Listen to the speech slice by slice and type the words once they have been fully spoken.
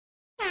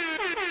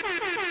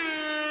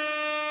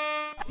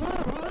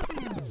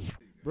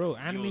Bro,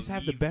 animes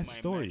have the leave best my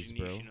stories,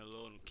 bro. imagination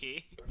alone,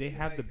 okay? They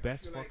have the I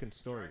best feel like fucking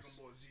stories. Dragon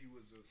Ball Z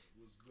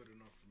was good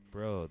enough for me.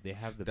 Bro, they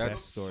have the That's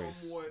best stories.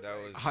 Somewhat, That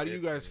like, was How do you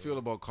it guys for feel me.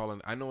 about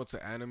calling? I know it's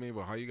an anime,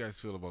 but how you guys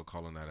feel about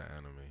calling that an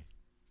anime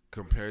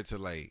compared to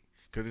like,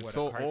 because it's What, a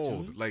so cartoon?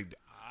 old. Like,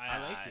 I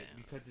like it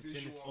because it's in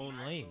its Visual own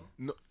manga? lane.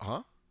 no,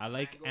 huh? I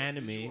like manga,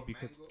 anime visual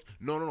because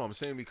manga. No. I'm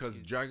saying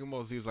because Dragon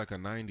Ball Z is like a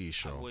 '90s I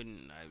show.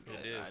 wouldn't.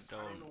 It is.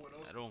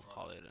 I don't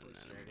call it an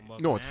Dragon anime.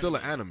 Ball's No, an it's still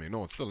an anime.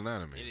 No, it's still an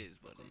anime. It is,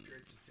 but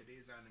Compared to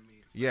today's anime,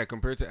 it's Yeah,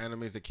 compared to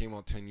animes that came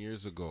out 10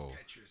 years ago.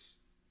 Tetris.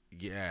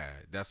 Yeah,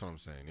 that's what I'm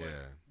saying. Yeah.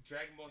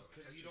 Dragon Ball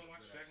because you don't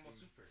watch Dragon Ball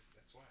Super.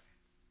 That's why.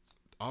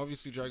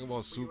 Obviously, Dragon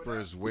Ball Super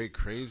is way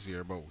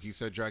crazier, but he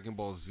said Dragon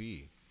Ball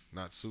Z,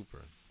 not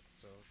Super.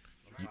 So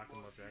I'm talking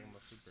about Dragon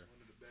Ball Super.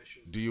 One of the best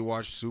shows. Do you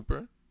watch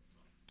Super?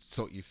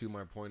 So you see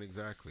my point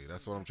exactly.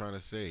 That's what I'm trying to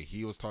say.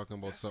 He was talking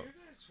about That's something.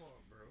 your guys' fault,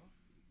 bro.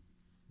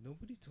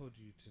 Nobody told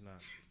you to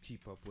not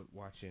keep up with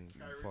watching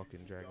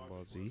fucking Dragon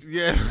Ball Z.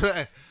 Yeah.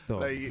 The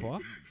Like,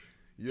 fuck?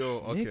 Yo,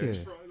 okay.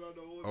 Nigga. Probably not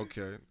the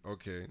oldest.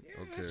 Okay.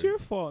 That's your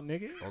fault,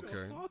 nigga.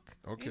 Okay. The fuck?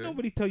 Okay. Ain't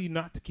nobody tell you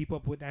not to keep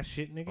up with that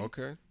shit, nigga.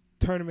 Okay.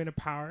 Tournament of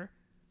Power.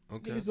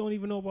 Okay. Niggas don't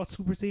even know about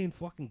Super Saiyan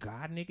fucking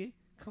God, nigga.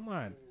 Come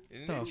on.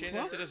 Isn't The it changed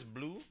fuck? to just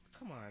blue?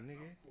 Come on,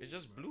 nigga. It's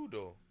just blue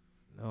though.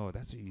 No,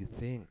 that's what you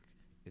think.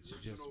 It's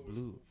just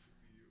blue.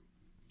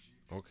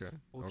 Okay.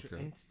 Ultra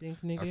Okay.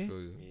 Instinct, I nigga.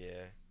 feel you.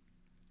 Yeah.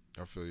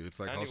 I feel you. It's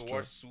like I didn't even Astra.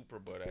 watch Super,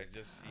 but I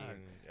just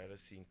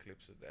seen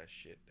clips of that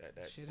shit.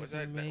 That Shit what's is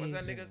that? What's that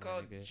amazing, nigga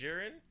called? nigga.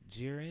 Jiren?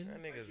 Jiren.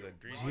 That nigga's a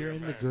green. Jiren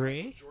the fan.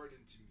 Gray. Jordan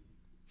to me.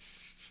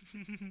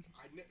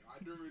 I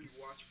didn't really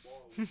watch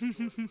ball when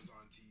Jordan was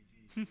on TV.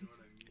 You know what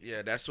I mean?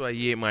 Yeah, that's why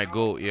he ate my Now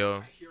goat, yo.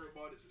 I hear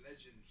about his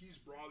legend. He's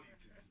Brawly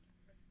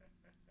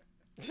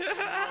to me. Now they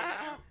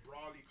have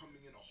Brawly coming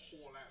in a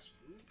whole ass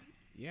movie.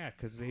 Yeah,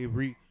 cause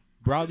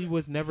Broly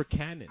was never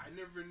canon. I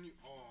never knew.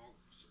 Oh,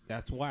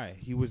 That's why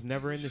he was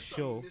never in the just a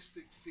show.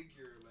 mystic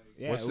figure, like.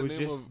 Yeah, What's it the was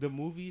name just of- the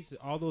movies.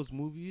 All those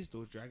movies,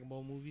 those Dragon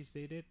Ball movies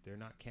they did, they're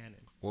not canon.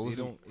 What was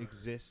they the- don't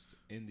exist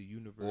in the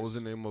universe. What was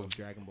the name of?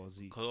 Dragon Ball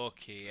Z?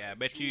 okay, yeah, I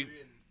bet you. In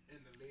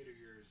the later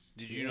years.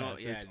 Did you Yeah, know?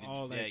 Yeah, it's did,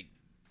 all like- like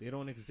They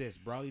don't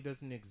exist. Broly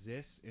doesn't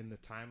exist in the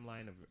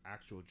timeline of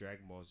actual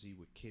Dragon Ball Z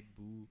with Kid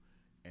Buu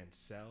and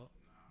Cell.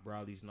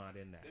 Broly's not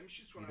in that. Them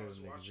shits He when I was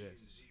doesn't watching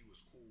exist. Z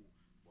was cool,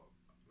 but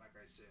like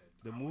I said,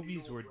 The I only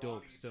movies know were dope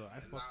Brawly still. to I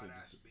be a fuck with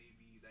loud-ass it.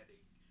 baby that they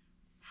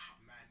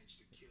managed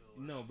to kill.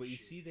 or No, some but you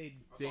shit. see, they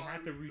That's all I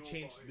had to really know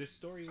rechange. about The him.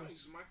 story Tell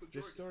was you, Michael the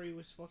Jordan. story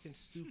was fucking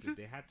stupid.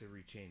 They had to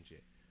rechange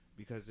it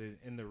because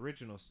in the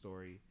original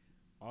story,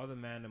 all the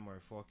Manim are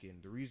fucking.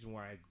 The reason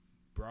why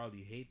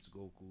Broly hates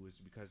Goku is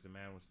because the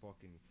man was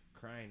fucking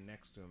crying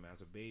next to him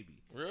as a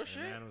baby. Real And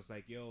shit. the man was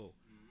like, yo,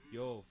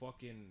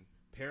 fucking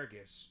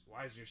Paragus,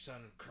 why is your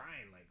son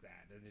crying like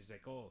that? And he's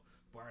like, oh,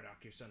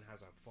 Bardock, your son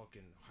has a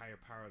fucking higher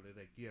power.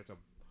 Like he has a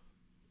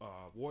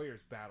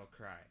warrior's battle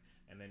cry.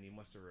 And then he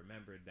must have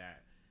remembered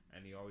that.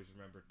 And he always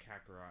remembered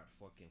Kakarot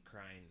fucking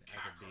crying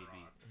as a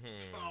baby.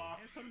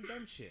 And some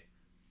dumb shit.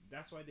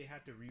 That's why they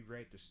had to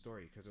rewrite the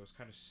story because it was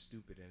kind of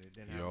stupid and it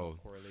didn't have no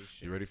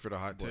correlation. You ready for the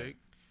hot What? take?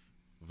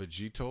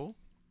 Vegito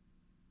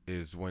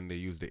is when they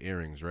use the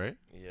earrings, right?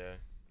 Yeah.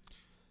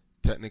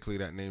 Technically,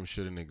 that name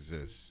shouldn't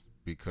exist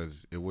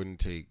because it wouldn't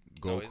take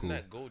No, Goku. isn't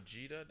that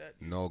Gogeta? That.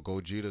 No,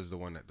 Gogeta's the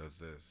one that does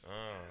this. Oh.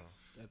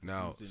 That's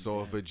Now, using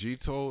so if that.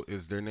 Vegito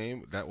is their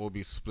name, that will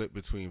be split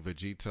between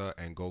Vegeta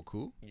and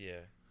Goku,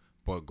 Yeah.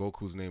 but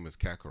Goku's name is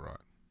Kakarot.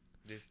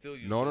 They still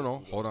use. No.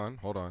 Goku, though.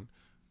 Hold on.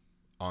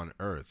 On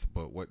Earth,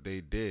 but what they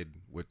did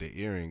with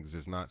the earrings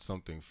is not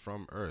something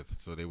from Earth,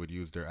 so they would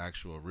use their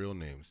actual real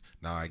names.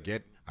 Now I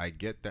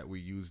get that we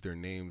use their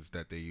names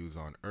that they use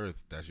on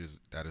Earth.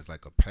 That is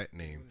like a pet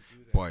name,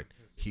 but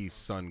he's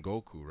Son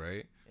Goku,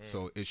 right?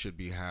 So it should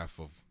be half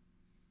of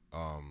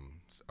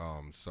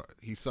so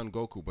he's Son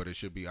Goku, but it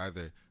should be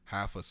either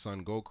half of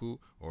Son Goku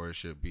or it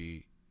should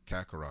be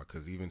Kakarot,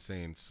 because even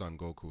saying Son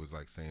Goku is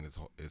like saying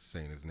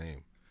his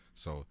name.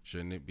 So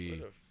shouldn't it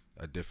be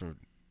a different?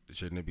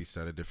 Shouldn't it be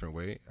said a different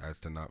way as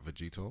to not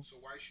Vegito? So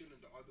why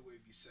shouldn't the other way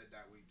be said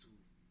that way too?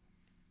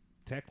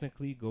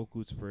 Technically,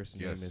 Goku's first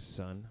name Yes. is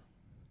Son.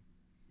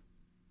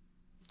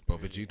 But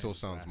And Vegito his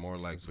sounds last more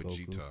name like is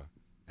Goku. Vegeta,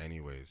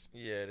 anyways.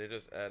 Yeah, they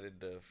just added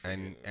the.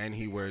 And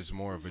he wears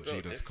more of It's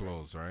Vegeta's different.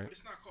 clothes, right? But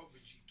it's not called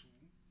Vegito.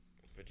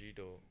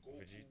 Vegito. Goku.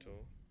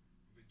 Vegito.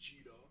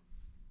 Vegeta.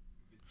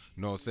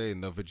 No,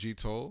 saying the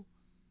Vegito,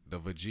 the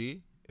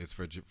Veggie is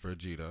for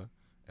Vegeta,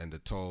 and the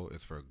To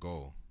is for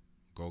Goku.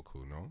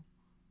 No,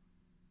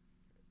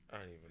 I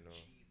don't even know.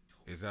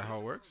 is that how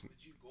it works?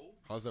 Vegito.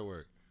 How's that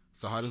work?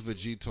 So how does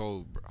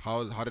Vegito?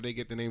 How did they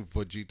get the name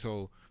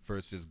Vegito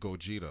versus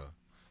Gogeta?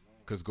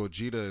 Because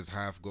Gogeta is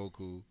half Goku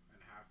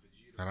And half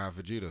Vegeta. and half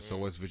Vegeta. So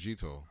what's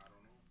Vegito? I don't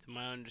know. to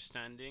my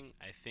understanding,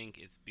 I think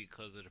it's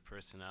because of the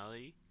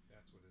personality.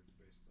 That's what it's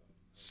based on.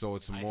 So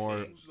it's I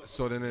more. think-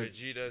 So then it.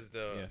 Vegeta's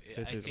the. Yeah,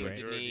 Sith I is think right.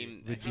 the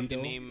name. I think the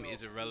Vegito? name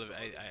is irrelevant.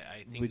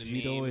 I think the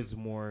Vegito name is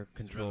more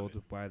controlled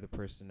relevant. by the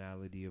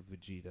personality of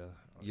Vegeta.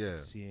 Yeah.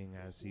 Seeing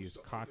as he Who's is the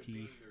other cocky,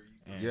 name they're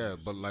And Yeah,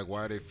 but like,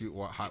 why are they feel?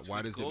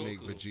 Why does it make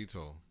Goku.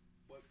 Vegito?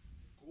 But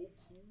Goku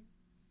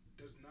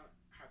does not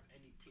have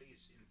any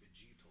place in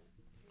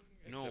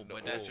Vegito. No, Except the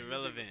but that's O.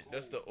 irrelevant.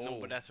 That's the O. No,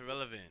 but that's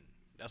irrelevant.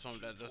 That's what.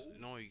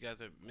 No, you guys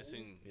are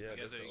missing. Yeah, you guys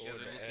that's the are, you O guys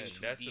in are the looking end. too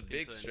That's the deep big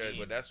into a stretch, name.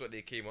 but that's what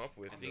they came up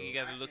with. I think you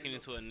though. guys are looking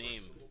into a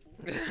name.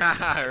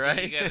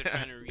 Right? You guys are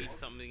trying to read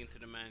something into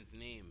the man's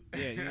name.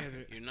 yeah, you guys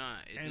are. You're not.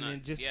 It's And not.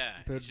 then just yeah,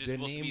 the, it's just the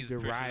supposed to be name his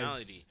derives.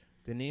 personality.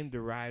 The name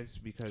derives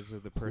because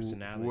of the Who,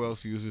 personality. who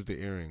else uses the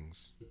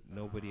earrings?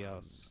 Nobody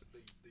else.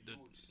 The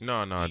youths.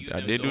 No, You they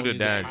them do the only the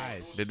dance.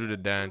 Kais. They do the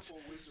dance.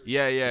 Purple Wizard,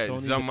 Yeah, yeah. It's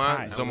only the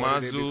Kais. And what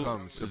did they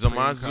become? Supreme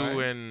Kai?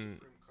 Zamazu and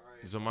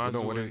Supreme Kai. No,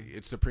 Zamazu what and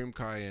it's Supreme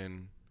Kai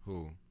and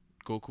who?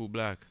 Goku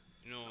Black.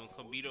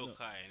 Kobito No.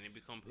 Kai, and they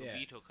become Yeah.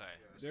 Kobito Kai.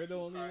 They're the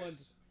only Kais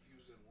ones.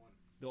 fused in one.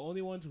 The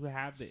only ones who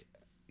have the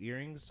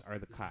earrings are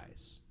the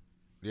Kais.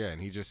 Yeah,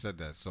 and he just said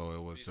that. So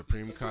it was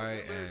Supreme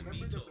Kai and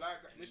Remember the black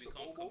They Mr.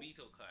 become Bobo?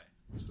 Kobito Kai.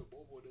 Mr.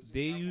 Bobo doesn't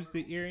They have use one the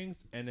of those?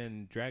 earrings, and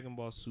then Dragon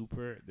Ball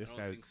Super. This I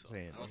don't guy's think so.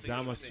 saying I don't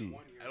think it's the Zamasu, same.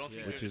 I don't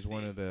think which they're is the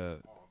one same. of the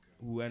Oh,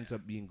 okay. who ends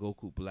up being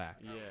Goku Black.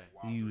 Yeah.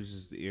 He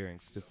uses the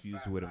earrings to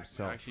fuse with I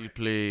himself. actually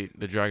played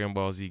the Dragon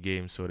Ball Z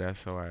game, so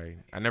that's how I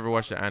never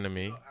watched the anime.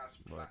 You'll ask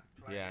But Black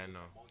yeah, I with a know.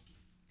 monkey.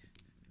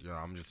 yo,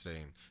 I'm just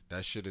saying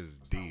that shit is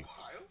deep.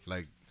 Wild?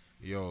 Like,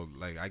 yo,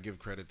 like I give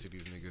credit to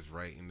these niggas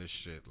writing this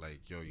shit.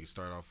 Like, yo, you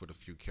start off with a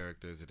few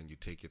characters and then you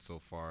take it so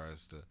far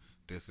as to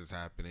this is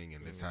happening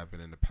and this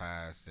happened in the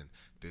past and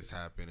this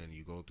happened, and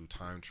you go through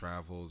time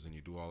travels and you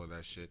do all of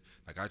that shit.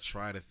 Like, I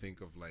try to think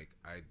of like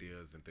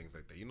ideas and things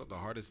like that. You know, the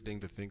hardest thing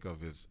to think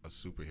of is a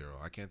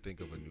superhero. I can't think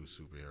of a new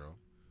superhero.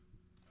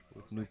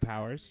 With new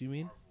powers, you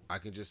mean? I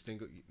can just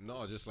think of,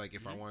 no, just like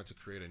if I wanted to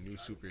create a new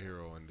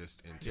superhero in Yeah,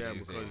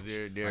 today's because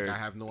age. they're Like, I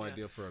have no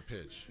idea for a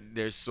pitch.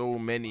 there's so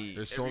many.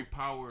 There's so- every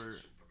power.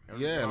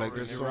 every Yeah, power like, in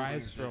there's It so- everything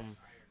derives is from. just-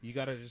 You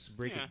gotta just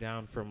break Yeah. it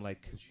down from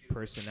like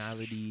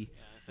personality,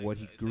 it's like- what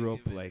he it's grew like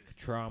up even- like,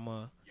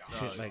 trauma,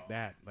 shit like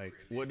that. Like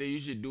What they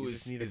usually do You is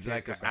just need to is get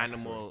like the an backstory.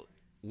 animal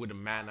with a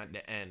man at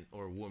the end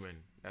or a woman.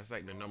 That's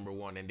like the number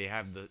one, and they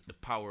have the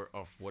power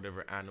of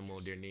whatever animal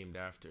they're named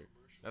after.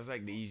 That's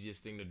like the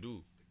easiest thing to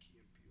do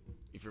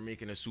if you're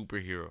making a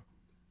superhero.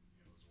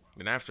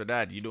 Then after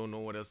that, you don't know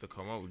what else to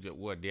come up with.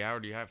 What they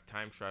already have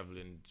time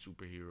traveling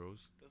superheroes.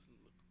 Doesn't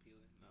look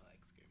appealing. Not like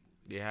scary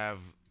movie. They have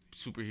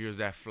superheroes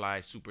that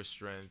fly, super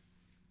strength.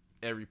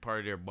 Every part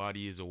of their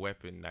body is a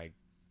weapon, like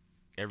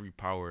every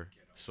power.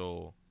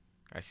 So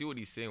I see what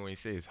he's saying when he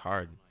says it's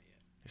hard.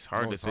 It's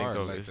hard No, to it's think hard.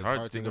 of. Like, It's it's hard to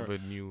hard to think of know. a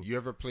new You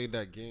ever played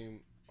that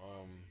game?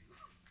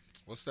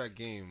 What's that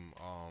game?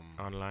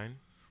 online.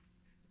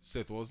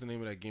 Sith. What was the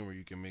name of that game where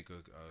you can make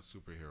a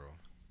superhero?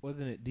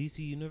 wasn't it DC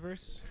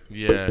Universe?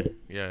 Yeah,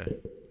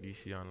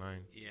 DC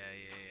Online. Yeah.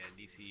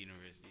 DC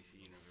Universe.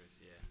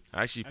 Yeah.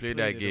 I actually I played played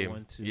that it game.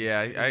 one too. Yeah,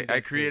 I didn't I get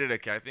to-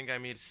 created I think I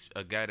made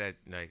a guy that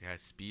like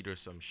has speed or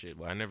some shit,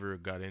 but I never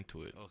got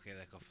into it. Okay,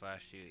 like a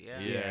flash shoot. Yeah.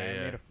 Yeah, I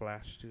yeah. made a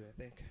Flash too. I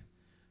think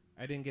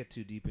I didn't get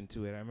too deep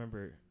into it. I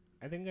remember.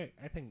 I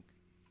think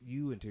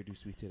you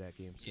introduced me to that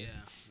game. So.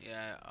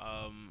 Yeah.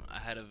 I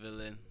had a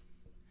villain.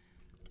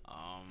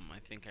 I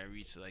think I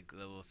reached like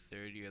level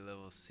 30 or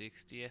level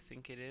 60. I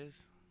think it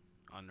is,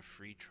 on the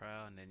free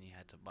trial, and then you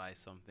had to buy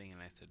something,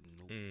 and I said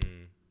nope.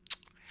 Mm.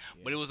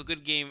 But it was a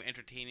good game,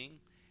 entertaining.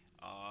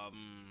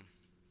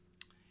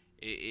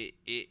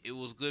 It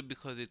was good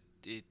because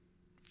it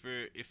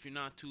for if you're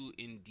not too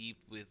in deep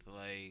with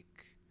like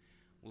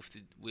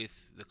with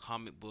the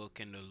comic book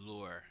and the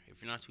lore.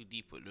 If you're not too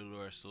deep with the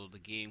lore, so the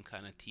game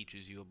kind of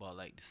teaches you about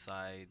like the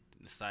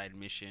side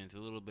missions, a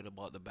little bit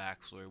about the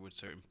backstory with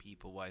certain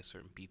people, why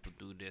certain people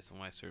do this and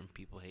why certain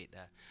people hate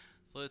that.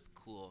 So it's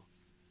cool.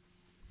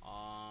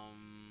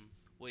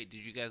 Wait, did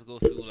you guys go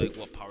through like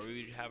what power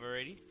you have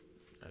already?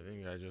 I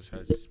think I just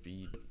had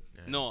speed.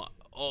 and- No.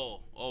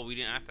 Oh, we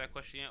didn't ask that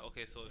question yet.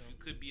 Okay, so if you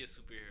could be a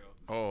superhero,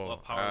 Oh,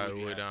 what power I would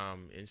you would have?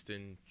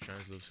 instant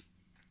translucent.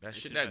 That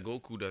shit Instant that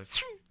Goku does.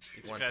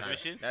 Instant one time.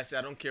 transmission? That's it.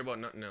 I don't care about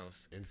nothing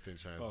else. Instant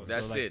Oh, transfer. so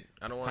That's like- it.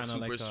 I don't want Kind of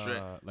super like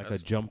strength. like a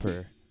That's-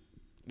 jumper.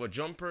 But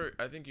jumper,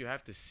 I think you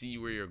have to see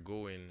where you're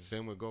going.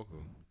 Same with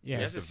Goku. Yeah.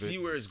 You have to to vi- see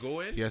where it's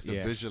going. He has to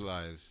Yeah.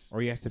 visualize.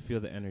 Or he has to feel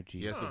the energy.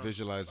 He has to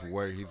visualize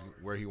where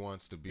he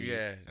wants to be.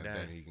 Yeah, and that-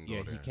 then he can go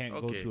Yeah, there. he can't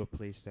go Okay. to a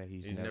place that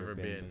he's never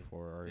been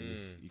before, or you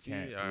See,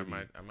 can't I really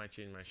might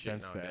change my shit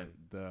sense now. the Then.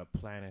 the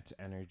planet's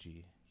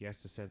energy. He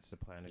has to sense the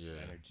planet's Yeah.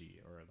 energy,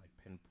 or like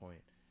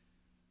pinpoint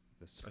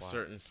the A spot.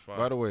 certain spot.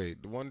 By the way,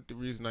 the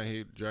reason I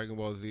hate Dragon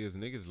Ball Z is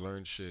niggas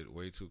learn shit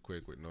way too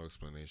quick with no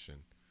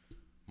explanation.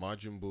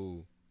 Majin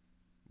Buu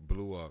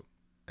blew up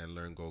and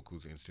learned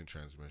Goku's instant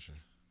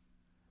transmission.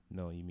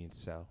 No, you mean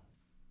Cell.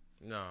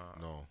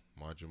 No,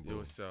 Majin Buu. It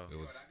was Cell. It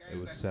was It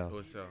was Cell. It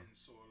was Cell.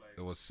 So like,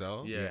 it was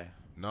Cell. Yeah.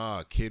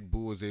 Nah, Kid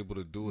Buu was able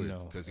to do it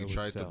No, because it he was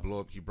tried to Cell. blow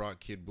up. He brought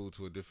Kid Buu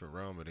to a different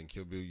realm, and then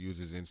Kid Buu used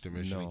his instant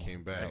mission No, and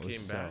came that back. was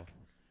Came Cell. back.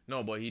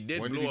 No, but he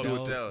did When did blow he up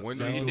do it? Cell. When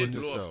So did he he do it did to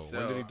blow Cell? up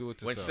When did he do it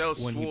to When Cell?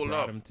 Cell When he swole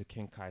brought up, him to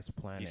King Kai's he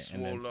planet, and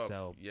swole then up.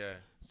 Cell Yeah.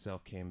 Cell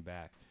came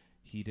back.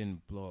 He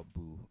didn't blow up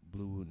Boo.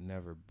 Blue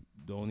never.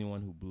 The only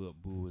one who blew up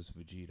Boo was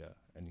Vegeta,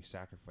 and he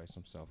sacrificed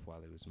himself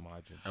while he was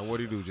Majin, And what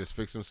did he do? Just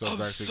fix himself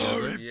back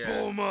sorry, together? Yeah.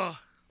 Bulma.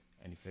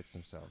 and he fixed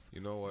himself. You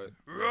know what?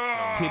 Kid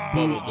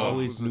Buu Goku's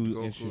always the- knew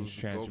Goku's- instant Goku's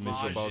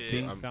transmission. about-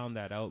 King I'm- found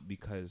that out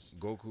because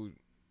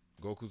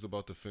Goku's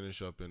about to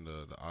finish up in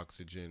the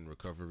oxygen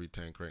recovery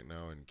tank right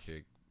now and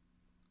kick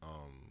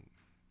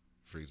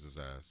Frieza's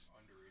ass.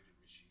 Underrated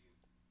machine.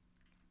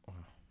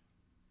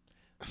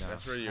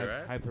 That's where you're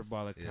at?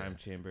 Hyperbolic Yeah. time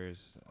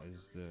chambers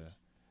is the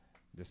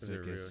This is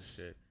real sickest.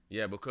 shit.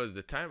 Yeah, because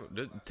the time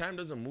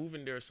doesn't move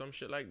in there or some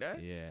shit like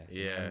that. Yeah,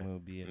 Yeah. Man will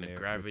be in And the there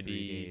for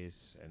gravity. 3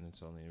 days, and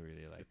it's only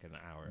really like an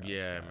hour.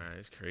 Yeah, outside. man,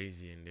 it's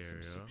crazy in there, Some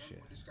yo. sick Remember shit.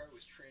 when this guy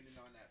was training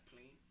on that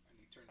plane and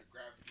he turned the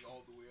gravity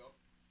all the way up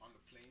on the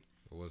plane?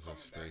 It was a Coming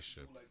back to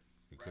spaceship. do, like,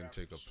 You right couldn't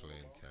after take a the solar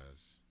plane, ball?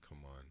 Kaz.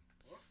 Come on.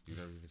 What? You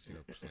never even seen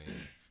a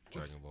plane.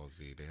 Dragon Ball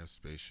Z. They have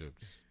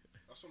spaceships.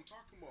 That's what I'm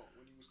talking about.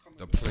 When he was coming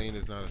The back. plane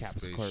is not a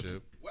Caps Corp.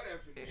 spaceship.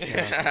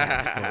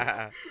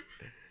 Whatever.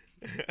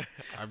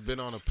 I've been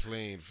on a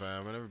plane,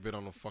 fam. I've never been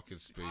on a fucking I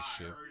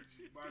spaceship. heard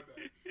you. My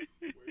bad.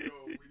 Well,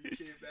 yo, when he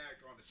came back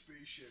on the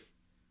spaceship,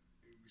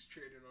 he was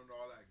trading under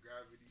all that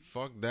gravity.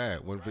 Fuck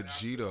that. When Right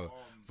after Vegeta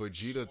the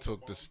Vegeta solar took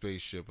the bomb.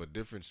 spaceship, a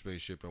different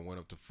spaceship, and went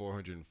up to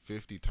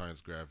 450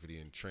 times gravity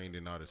and trained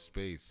in outer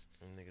space.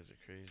 Them niggas are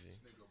crazy. This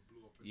nigga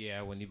blew up in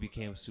Yeah, when he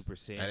became Super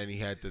Saiyan, And then he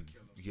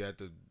had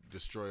to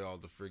destroy all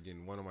the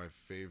friggin' one of my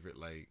favorite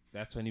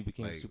that's when he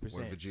became like Super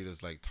when Saiyan.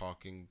 Vegeta's like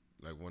talking,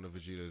 like one of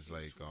Vegeta's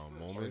like Or was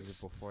moments.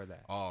 it before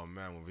that? Oh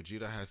man, when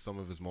Vegeta has some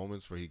of his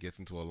moments where he gets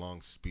into a long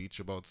speech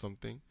about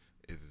something,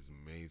 it is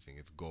amazing.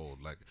 It's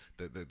gold. Like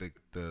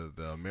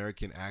the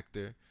American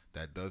actor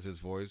that does his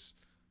voice.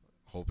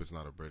 Hope it's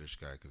not a British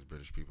guy because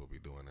British people be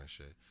doing that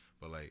shit.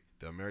 But like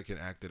the American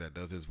actor that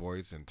does his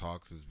voice and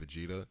talks as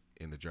Vegeta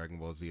in the Dragon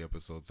Ball Z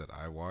episodes that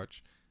I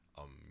watch,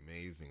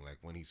 amazing. Like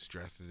when he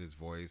stresses his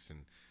voice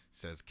and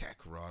says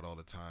Kakarot all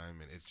the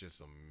time, and it's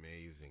just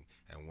amazing.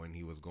 And when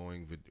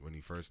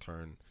he first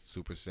turned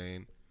Super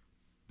Saiyan,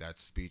 that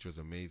speech was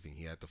amazing.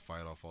 He had to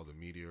fight off all the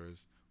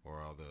meteors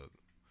or all the,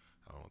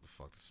 I don't know what the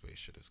fuck the space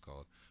shit is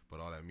called,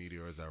 but all that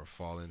meteors that were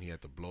falling, he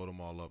had to blow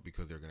them all up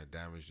because they're going to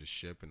damage the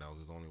ship, and that was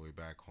his only way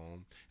back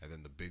home. And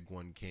then the big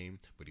one came,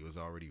 but he was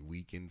already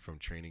weakened from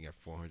training at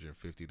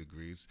 450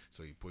 degrees,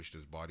 so he pushed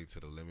his body to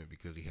the limit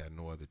because he had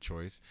no other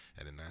choice,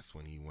 and then that's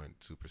when he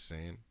went Super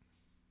Saiyan.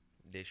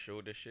 They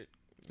showed the shit.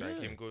 Like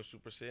Yeah. him going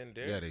Super Saiyan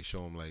there. Yeah, they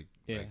show him like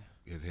Yeah.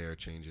 his hair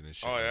changing and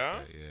shit. Oh, like yeah?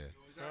 that. Yeah.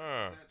 Yo, is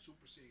Ah. that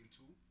Super Saiyan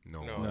 2?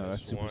 No, No, No, there's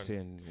that's Super one.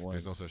 Saiyan 1.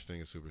 there's no such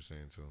thing as Super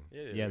Saiyan 2.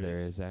 Yeah, there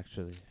is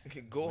actually. What are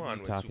you Gohan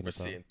with talking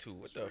Super about? Saiyan 2.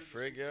 What the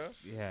frig, yo?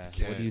 Yeah. What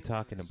Can't- are you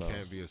talking about?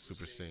 Can't be a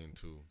Super Saiyan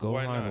 2.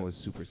 Why Gohan not? was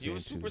Super He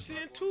was Saiyan Super 2.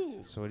 Saiyan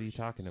 2. So what are you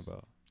talking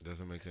about?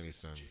 Doesn't make any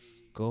sense.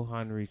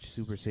 Gohan reached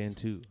Super Saiyan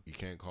 2, You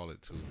can't call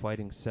it 2.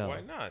 fighting Cell.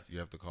 Why not? You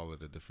have to call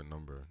it a different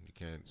number. You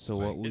can't. So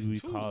like, what would It's we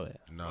 2. call it?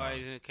 Nah, Why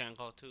is it can't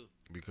call two?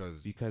 because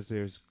Because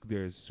there's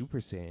Super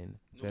Saiyan,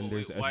 No, then but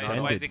there's wait, why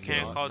Ascended is it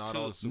can't Saiyan. call not two?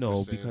 all Super No,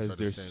 Saiyans are because the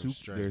there's same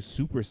strength. there's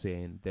Super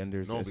Saiyan, then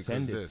there's No, because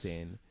Ascended this.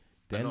 Saiyan, I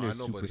then know, there's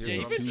but Super here's Yeah,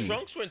 what Saiyan I'm even 2.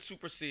 Trunks went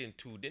Super Saiyan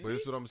 2, didn't But he?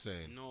 this is what I'm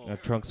saying. No.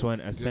 Trunks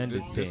went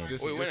Ascended This Saiyan.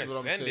 is Wait, when what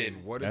I'm saying.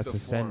 Ascended? What is That's the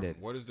Ascended.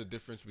 form? What is the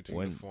difference between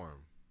When- the form of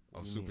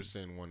What do you Super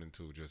mean? Saiyan 1 and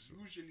 2? Just,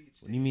 Usually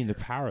it's What do you mean the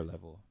power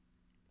level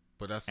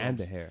but that's what and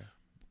the I'm- hair?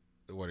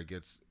 what it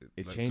gets.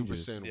 It like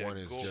changes. Super Saiyan Yeah, 1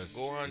 is just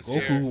Gohan's it's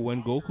hair. Goku,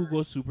 when Goku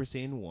goes Super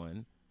Saiyan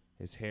 1,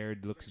 his hair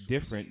looks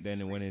different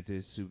than when it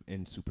is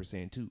in Super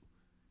Saiyan 2.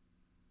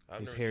 I've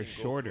His never hair is seen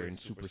Goku shorter in in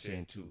Super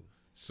Saiyan 2.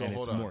 So and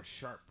hold it's on. more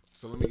sharp.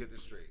 So let me get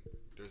this straight.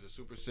 There's a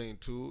Super Saiyan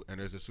 2 and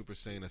there's a Super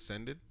Saiyan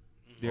Ascended.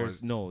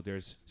 There's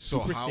there's So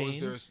Super how is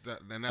Saiyan, there?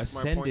 And that's my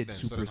Ascended point. Then.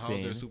 So then Super how is there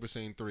Saiyan, Super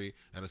Saiyan 3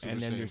 and a Super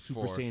and then Saiyan there's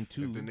 4 Super Saiyan if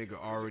 2. the nigga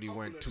already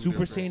went two Super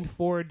different? Saiyan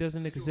 4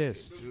 doesn't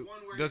exist. There's one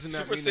where Doesn't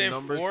that Super mean the Saiyan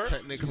numbers 4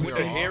 technically with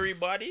are a off? hairy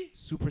body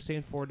Super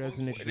Saiyan 4 doesn't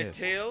and a exist.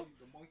 tail.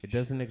 It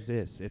doesn't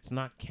exist. It's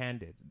not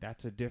candid.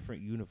 That's a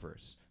different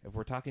universe. If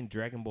we're talking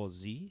Dragon Ball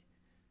Z,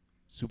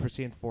 Super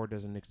Saiyan 4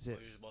 doesn't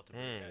exist.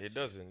 It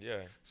doesn't.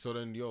 Yeah. So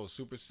then, It's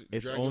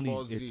Dragon only-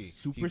 Ball Z, it's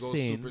Super he goes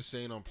Saiyan- Super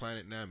Saiyan on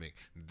Planet Namek.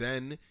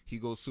 Then he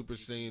goes Super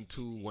Saiyan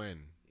 2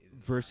 when?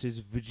 Versus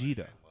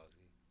Vegeta.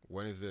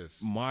 When is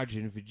this?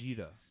 Majin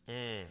Vegeta.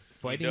 Mm.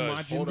 Fighting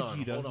does. Majin Hold on,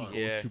 Vegeta, hold he on. goes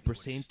Yeah. Super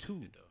Saiyan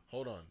 2.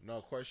 Hold on. Now,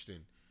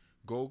 question.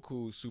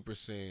 Goku Super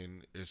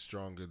Saiyan is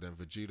stronger than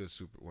Vegeta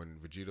when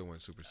Vegeta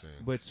went Super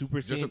Saiyan. But Super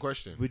Saiyan... Just a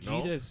question.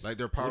 Vegeta's... No? Like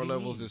their what power do you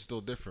levels mean? is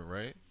still different,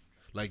 right?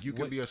 Like you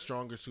can What- be a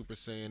stronger Super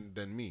Saiyan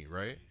than me,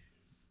 right?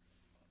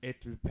 It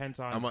depends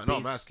on I'm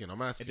base, asking.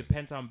 It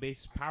depends on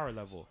base power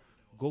level.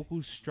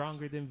 Goku's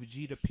stronger than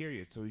Vegeta,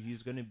 period. So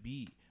he's gonna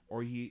be,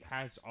 or he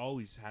has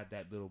always had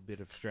that little bit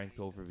of strength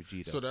over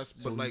Vegeta. So that's-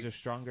 but he's like- a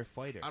stronger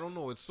fighter. I don't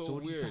know. It's so, So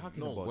what are you weird. talking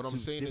No, about? what I'm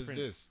It's saying different-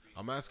 is this.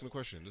 I'm asking a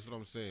question. This is what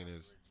I'm saying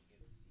is.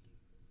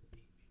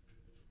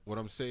 What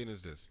I'm saying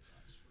is this.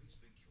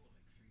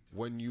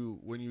 When you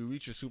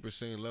reach a Super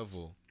Saiyan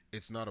level,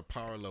 it's not a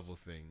power level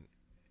thing.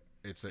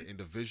 It's an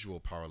individual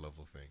power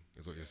level thing.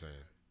 Is what you're saying.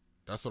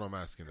 That's what I'm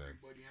asking then.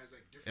 Everybody has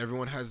like different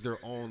Everyone has their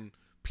levels, own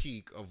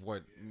peak of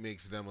what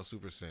makes them a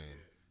Super Saiyan.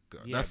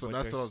 Yeah, That's what.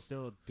 but That's what.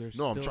 I was- there's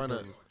No, I'm still trying the,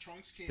 to- Yo,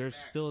 Trunks came there's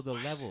back still the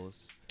violent.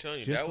 levels. telling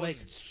you, Just that like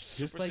was just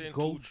Super like Saiyan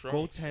Go 2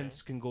 Trunks,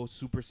 Gotenks can go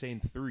Super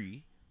Saiyan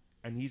 3,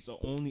 and he's the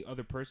only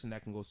other person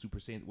that can go Super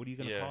Saiyan. What are you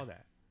gonna Yeah. call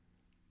that?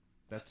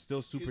 That's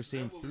still Super His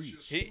Saiyan level is 3.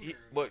 just He sooner.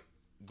 but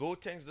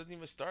Gotenks doesn't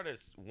even start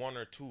as 1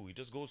 or 2. He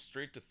just goes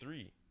straight to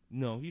 3.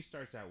 No, he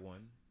starts at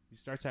 1. He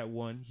starts at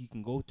 1. He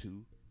can go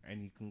 2,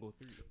 and he can go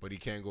 3. But he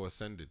can't go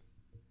ascended.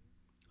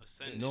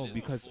 Ascended No, is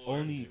because before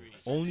only three.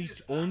 only Ascended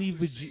is only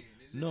after Vegeta.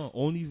 Saiyan, isn't No, it?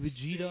 only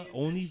Vegeta. Saiyan,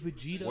 Only then Super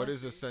Vegeta. Saiyan. What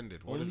is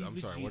ascended? What is? Only I'm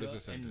sorry. What is Vegeta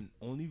ascended? And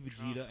only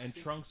Vegeta Trunks. and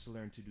Trunks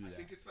learn to do I that.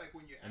 think it's like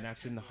when you And add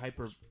that's in the 10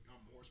 hyper- horsepower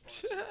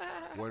to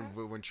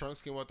it. When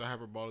Trunks came out the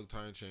hyperbolic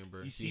time chamber,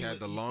 You he see had what-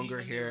 the you see longer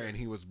when hair they- and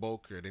he was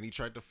bulkier. Then he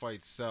tried to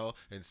fight Cell,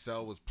 and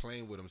Cell was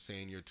playing with him,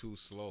 saying, "You're too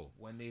slow.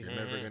 When they You're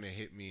never gonna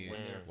hit me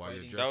when they're while you're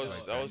fighting dressed That was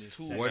like that that." was and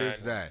 2. it's What man.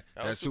 is that? That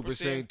That's was Super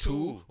Saiyan 2,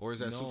 2. or is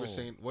that Super No.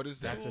 Saiyan? What is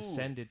that? That's Ooh.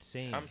 Ascended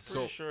Saiyan. I'm pretty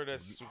So- sure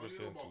that's I Super don't know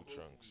Saiyan about 2 Goku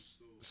Trunks. still.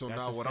 So That's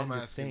now what I'm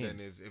Ascended asking Saiyan. then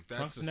is, if that's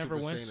Trunks a never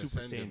Super went Saiyan Super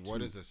ascended, Saiyan what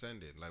 2. is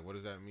ascended? Like, what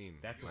does that mean?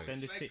 That's Like,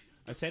 Ascended It's Saiyan.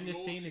 the Ascended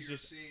flow Saiyan to is your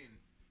just Saiyan.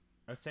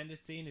 Ascended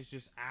Saiyan is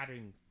just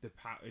adding the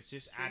power. It's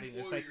just It's when adding. you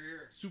It's oil like your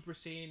hair. Super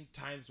Saiyan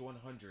times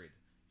 100.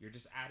 You're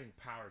just adding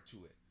power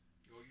to it.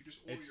 Yo, you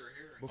just oil It's your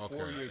hair. before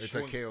Okay, you're it's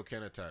showing- a KO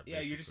Kenna-type. Yeah,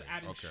 you're just basically.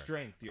 adding Okay.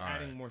 strength. You're All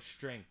adding right. more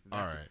strength. All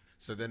That's- right.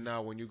 So then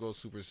now, when you go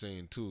Super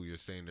Saiyan 2, you're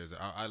saying there's.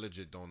 I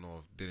legit don't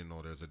know didn't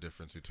know there's a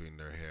difference between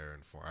their hair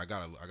and form. I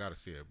gotta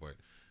see it, but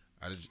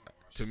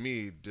to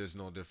me, there's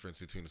no difference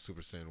between the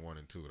Super Saiyan 1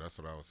 and 2. That's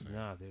what I was saying.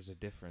 Nah, there's a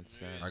difference,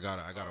 man. I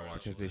gotta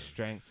watch Because it. they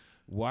strength.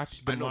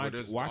 Watch the I know, but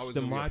there's watch always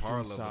the gonna be a power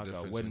Majin level Saga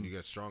difference when when you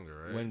get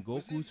stronger, right? when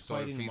Goku's so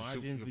fighting if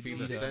Majin he's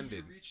Vegeta.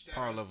 ascended, You reach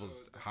power that,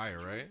 level's higher,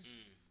 right?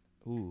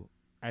 Ooh,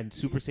 and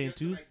Super Saiyan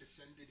 2, Like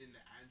descended in the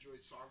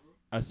Android Saga.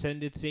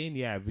 Ascended Saiyan.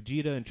 Yeah,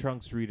 Vegeta and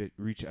Trunks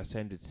reach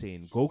Ascended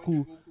Saiyan. So when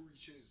Goku. did Goku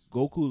reach his?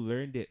 Goku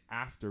learned it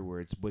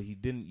afterwards, but he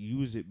didn't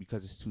use it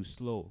because it's too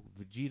slow.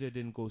 Vegeta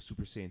didn't go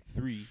Super Saiyan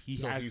 3. He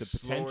So has he's the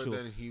potential. slower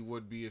than he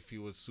would be if he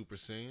was Super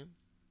Saiyan.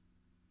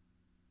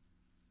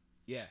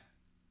 Yeah,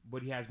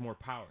 but he has more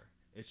power.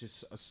 It's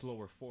just a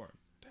slower form.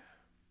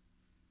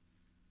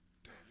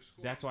 Just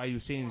go That's on. why he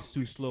was saying it's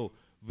too slow.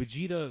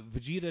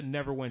 Vegeta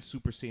never went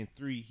Super Saiyan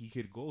 3. He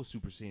could go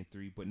Super Saiyan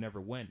 3, but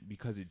never went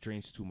because it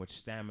drains too much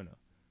stamina.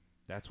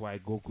 That's why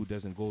Goku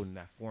doesn't go in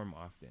that form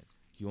often.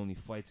 He only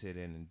fights it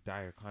in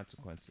dire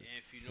consequences. And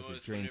if you Because it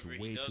notice, drains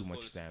whenever way he does too go much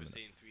to stamina. Super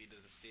Saiyan 3, it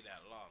doesn't stay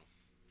that long.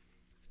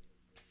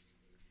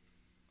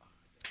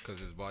 Because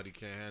his body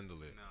can't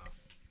handle it. No.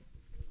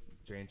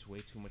 Drains way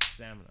too much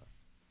stamina.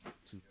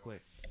 Too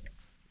quick.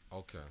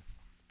 Okay.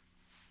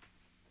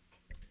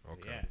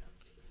 Okay. Yeah.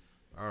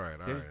 All right.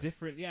 There's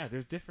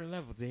different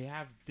levels. They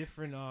have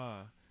different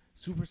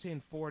Super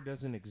Saiyan 4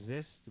 doesn't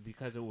exist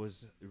because it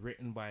was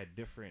written by a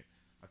different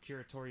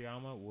Akira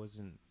Toriyama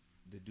wasn't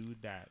the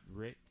dude that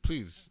writ.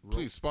 Please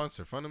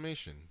sponsor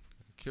Funimation.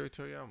 Akira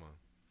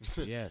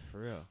Toriyama. Yeah, for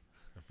real.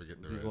 I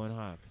forget the We rest. going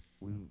off.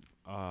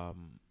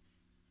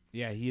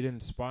 Yeah, he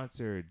didn't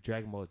sponsor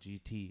Dragon Ball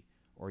GT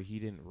or he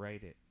didn't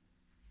write it.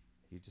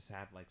 He just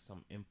had like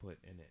some input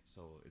in it,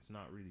 so it's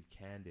not really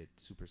candid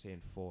Super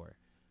Saiyan 4.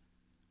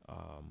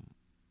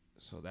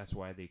 So that's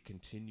why they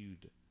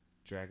continued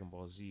Dragon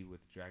Ball Z with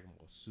Dragon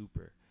Ball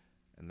Super,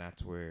 and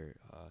that's where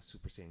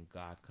Super Saiyan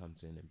God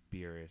comes in and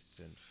Beerus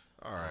and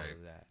All all right.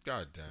 of that.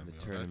 God damn And the it.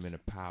 Tournament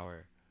of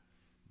Power.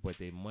 But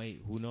they might,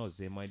 who knows,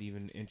 they might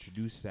even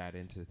introduce that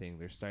into the thing.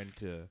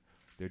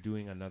 They're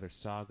doing another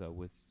saga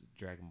with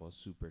Dragon Ball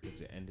Super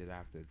because it ended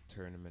after the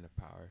Tournament of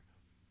Power.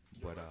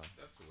 But That's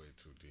way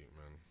too deep,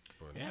 man.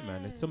 But yeah,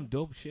 man, it's some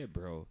dope shit,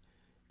 bro.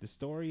 The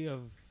story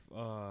of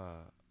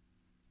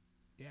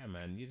yeah,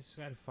 man, you just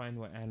gotta find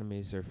what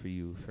animes are for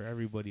you. For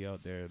everybody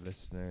out there,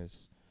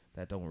 listeners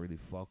that don't really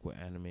fuck with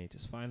anime,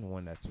 just find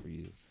one that's for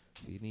you.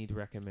 If you need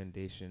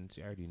recommendations,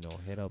 you already know.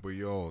 Hit up But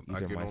yo, I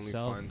either can only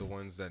myself find the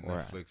ones that or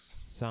Netflix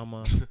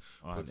Sama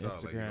on puts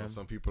out. Like, you know, Instagram.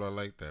 some people are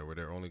like that, where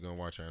they're only gonna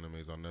watch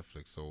animes on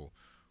Netflix. So,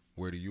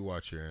 where do you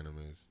watch your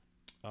animes?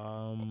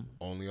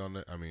 Only on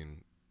the, I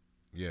mean,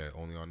 yeah,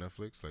 only on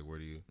Netflix. Like, where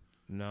do you?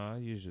 No, I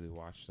usually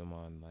watch them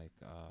on like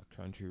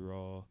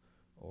Crunchyroll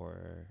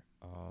or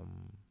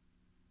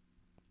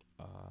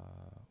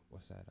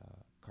what's that?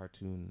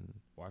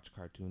 Watch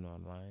Cartoon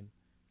Online,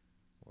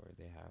 where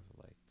they have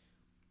like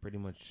pretty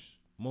much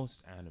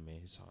most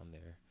animes on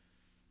there.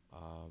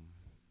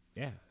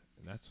 Yeah,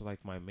 and that's like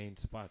my main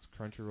spots.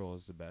 Crunchyroll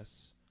is the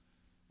best,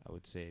 I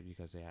would say,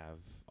 because they have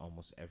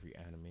almost every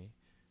anime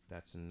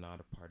that's not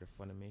a part of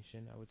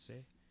Funimation, I would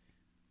say.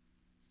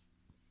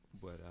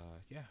 But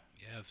yeah.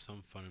 You have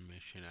some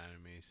Funimation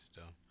animes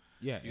still.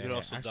 Yeah, You could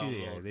also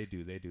actually, yeah,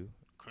 download- they do.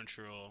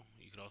 Crunchyroll.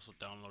 You could also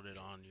download it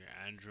on your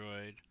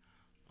Android.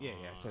 Yeah,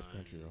 I said on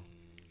Crunchyroll.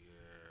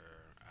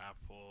 Your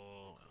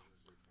Apple,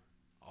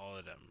 all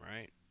of them,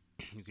 right?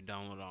 You can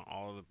download on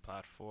all of the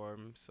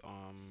platforms.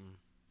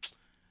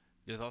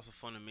 There's also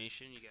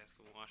Funimation. You guys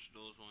can watch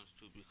those ones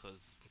too because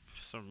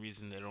for some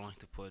reason they don't like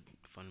to put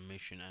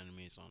Funimation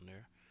animes on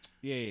there,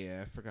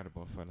 Yeah, I forgot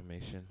about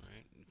Funimation.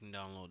 right? can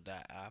download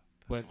that app.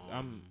 But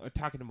I'm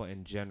talking about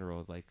in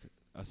general, like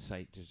a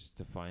site just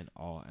to find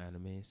all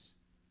animes.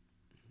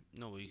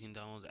 No, but you can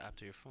download the app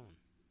to your phone.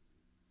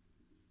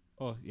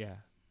 Oh yeah,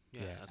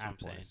 Yeah, that's what I'm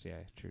saying. app-wise,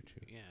 yeah, true.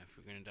 Yeah, if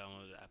you're gonna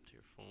download the app to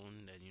your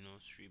phone, then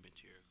stream it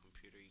to your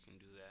computer. You can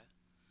do that.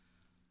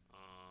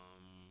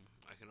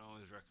 I can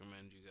always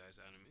recommend you guys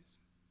animes.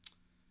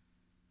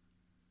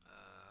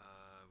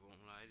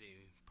 Won't lie,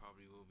 they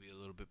probably will be a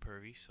little bit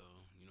pervy, so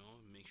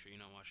make sure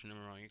you're not watching them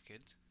around your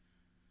kids.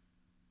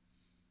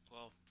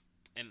 Well,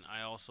 and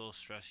I also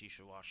stress you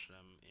should watch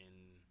them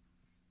in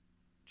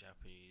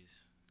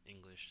Japanese,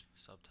 English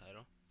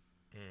subtitle.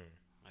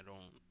 I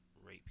don't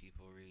rate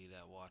people really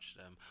that watch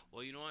them.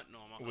 Well, you know what? No,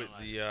 I'm not gonna With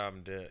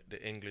lie.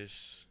 the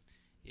English.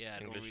 Yeah,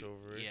 English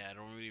over it? Yeah, I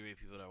don't really rate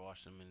people that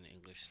watch them in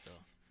English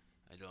still.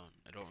 I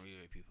don't really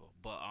rate people.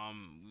 But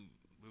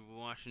we were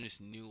watching this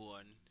new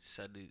one,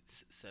 Seven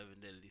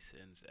Deadly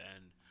Sins,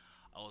 and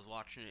I was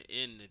watching it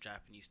in the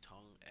Japanese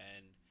tongue,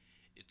 and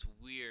it's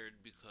weird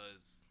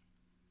because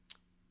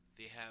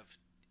they have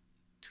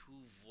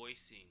two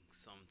voicings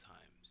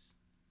sometimes,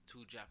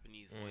 two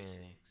Japanese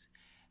voicings,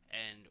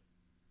 and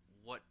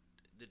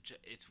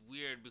it's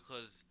weird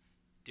because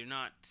they're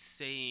not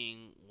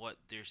saying what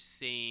they're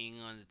saying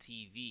on the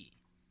TV.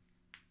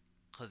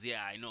 Cause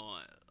I know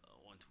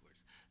one, 2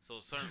 words. So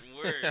certain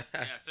words,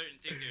 certain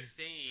things they're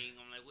saying,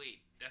 I'm like, wait,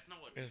 that's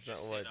not what It's you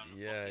just not said what- on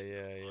the yeah, fucking.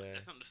 yeah.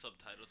 That's not the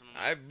subtitles. And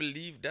I'm I like,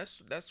 believe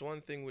that's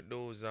one thing with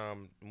those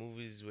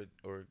movies with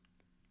or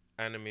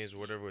animes or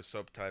whatever with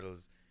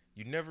subtitles.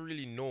 You never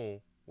really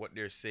know what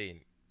they're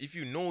saying. If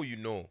you know, you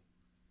know.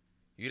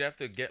 You'd have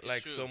to get It's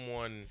like true.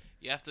 someone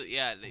you have to,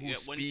 who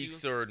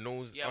speaks or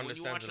knows when you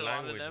understands watch the a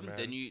lot language, of them,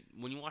 man.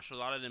 when you watch a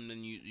lot of them,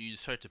 then you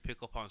start to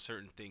pick up on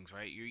certain things,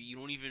 right? You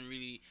don't even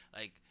really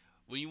like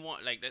when you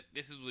want like that.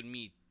 This is with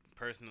me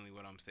personally.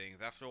 What I'm saying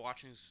is after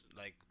watching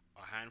like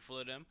a handful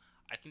of them,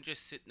 I can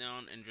just sit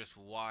down and just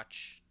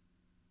watch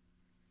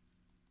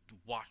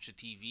the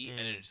TV and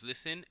then just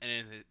listen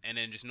and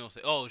then just know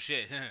say, oh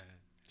shit.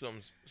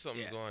 Something's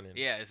going in.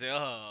 Yeah, it's like,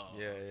 oh.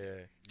 Yeah.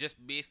 Just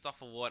based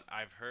off of what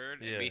I've heard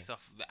Yeah. and based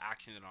off of the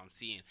action that I'm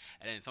seeing.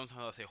 And then sometimes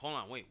I'll say, hold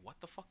on, wait, what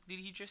the fuck did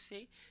he just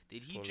say?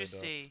 Did he Pull just it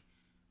up. say,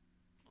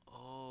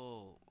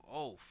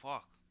 oh,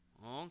 fuck.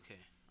 Oh, okay.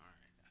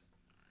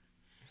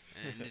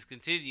 Alright. And then just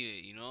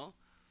continue it,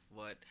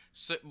 But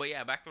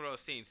yeah, back to what I was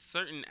saying.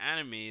 Certain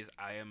animes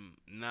I am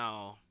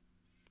now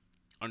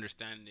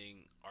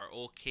understanding are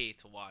okay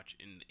to watch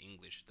in the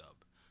English dub.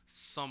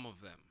 Some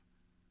of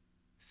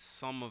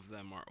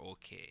them are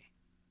okay.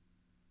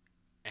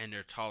 And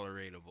they're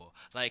tolerable.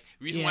 Like,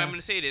 reason why I'm Yeah.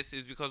 gonna say this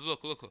is because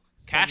look.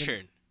 Seven-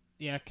 Casshern.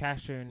 Yeah,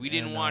 Casshern. We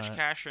didn't and, watch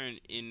Casshern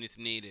in its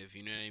native,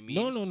 you know what I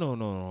mean?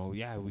 No.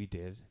 Yeah, we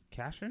did.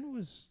 Casshern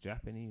was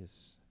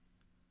Japanese.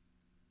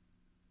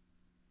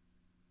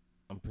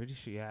 I'm pretty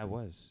sure. Yeah, it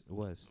was.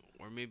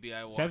 Or maybe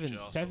I watched Seven it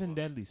also. Seven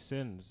Deadly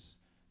Sins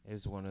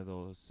is one of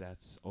those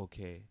that's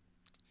okay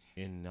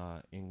in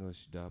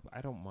English dub.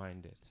 I don't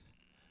mind it,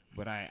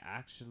 but I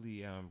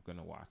actually am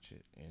gonna watch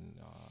it in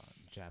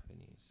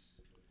Japanese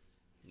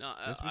No,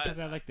 just because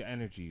I like the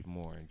energy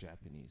more in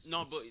Japanese.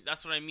 No, It's- but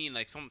that's what I mean.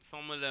 Like some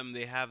of them,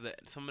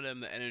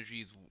 the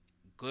energy is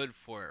good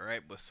for it,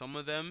 right? But some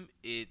of them,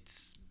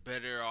 it's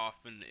better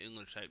off in the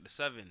English. Like the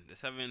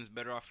seven's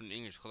better off in the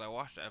English because I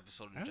watched the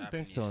episode in I don't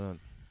Japanese. think so. No.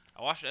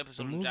 I watched the The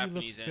episode in movie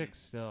Japanese. looks sick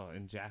still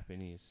in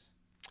Japanese.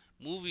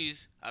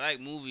 Movies, I like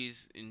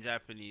movies in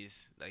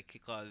Japanese, like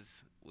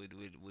Kickers with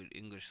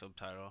English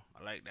subtitle.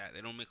 I like that.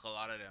 They don't make a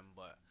lot of them,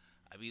 but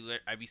I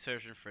be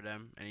searching for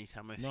them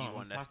anytime I see No,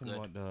 one I'm that's talking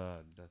good.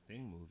 about the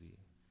Thing movie.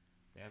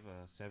 They have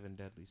a Seven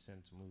Deadly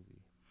Sins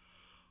movie.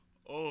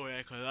 Oh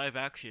yeah, cause live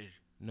action.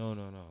 No,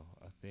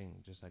 a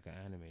Thing, just like an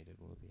animated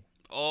movie.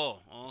 Oh,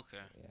 okay.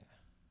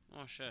 Yeah,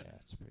 Oh shit. yeah,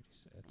 it's pretty.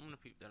 I'm gonna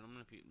peep that. I'm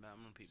gonna peep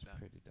It's that.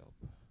 pretty dope.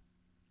 I'm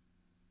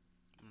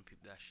gonna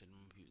peep that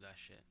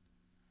shit.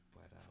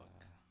 But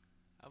Fuck.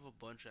 I have a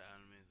bunch of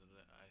animes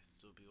that I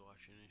still be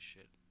watching and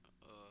shit.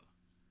 God.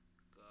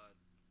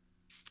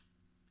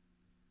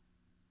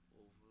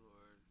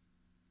 Overlord.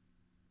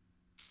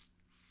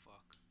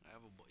 Fuck. I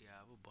have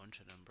a bunch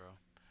of them, bro.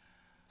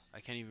 I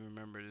can't even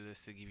remember the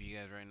list to give you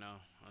guys right now.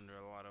 Under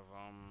a lot of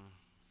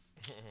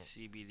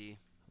CBD.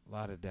 a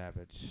lot of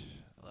damage.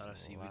 A lot of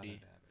CBD. damage.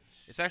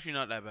 It's actually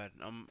not that bad.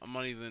 I'm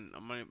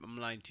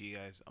lying to you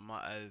guys. I'm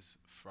not as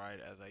fried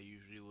as I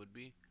usually would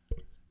be.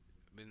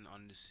 Been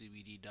on the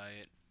CBD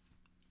diet.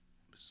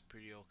 It's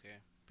pretty okay.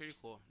 Pretty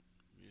cool.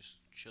 Just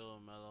chill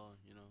and mellow,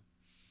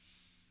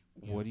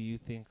 What do you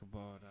think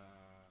about?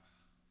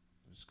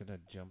 I'm just gonna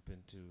jump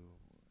into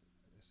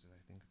this. I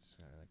think it's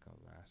kind of like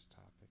our last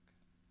topic.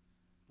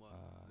 What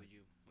Uh, what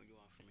you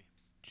want from me?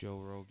 Joe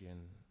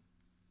Rogan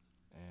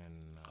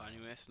and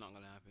Kanye West, not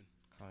gonna happen.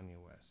 Kanye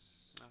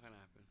West. Not gonna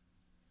happen.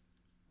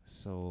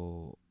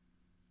 So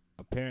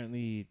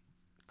apparently,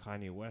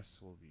 Kanye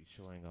West will be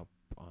showing up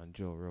on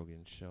Joe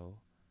Rogan's show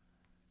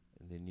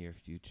in the near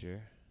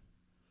future,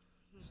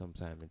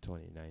 sometime in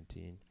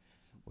 2019,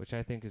 which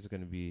I think is going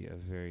to be a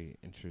very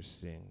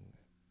interesting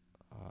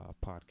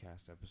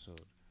podcast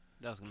episode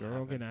That's gonna Joe happen.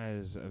 Rogan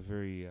has a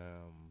very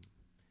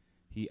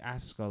he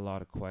asks a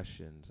lot of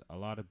questions, a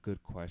lot of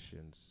good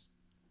questions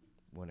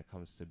when it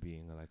comes to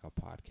being like a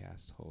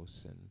podcast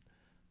host and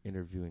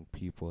interviewing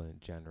people in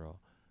general.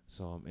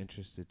 So I'm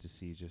interested to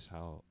see just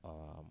how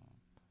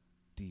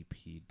deep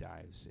he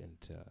dives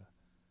into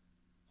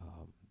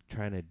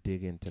trying to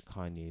dig into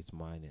Kanye's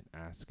mind and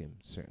ask him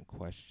certain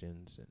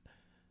questions, and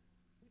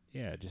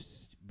yeah,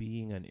 just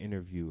being an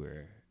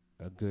interviewer,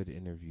 a good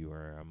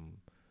interviewer.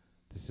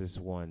 This is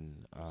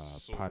one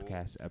So-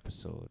 podcast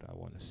episode I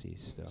want to see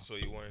still. So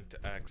you wanted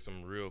to ask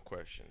some real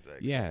questions, like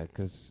Yeah,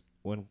 because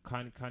when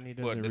Kanye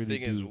doesn't But the really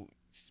thing is, do,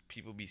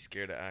 people be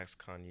scared to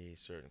ask Kanye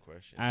certain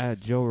questions.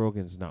 Joe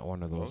Rogan's not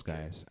one of those Okay.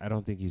 guys. I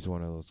don't think he's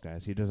one of those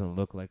guys. He doesn't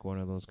look like one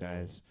of those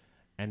guys,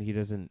 and he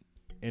doesn't.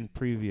 In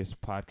previous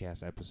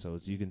podcast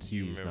episodes, you can see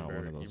you he's remember, not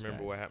one of those You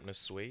remember guys. what happened to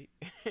Sway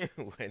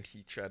when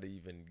he tried to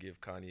even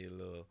give Kanye a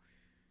little,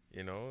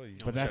 he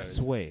But that's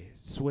tried- Sway.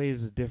 Sway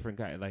is a different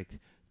guy. Like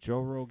Joe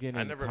Rogan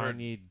I and never heard-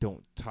 Kanye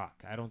don't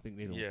talk. I don't think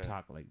they don't Yeah.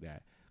 talk like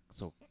that.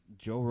 So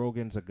Joe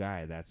Rogan's a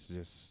guy that's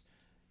just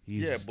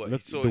he's Yeah, but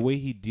look, so- the way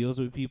he deals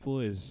with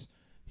people is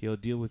he'll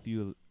deal with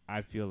you.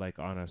 I feel like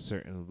on a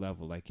certain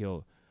level, like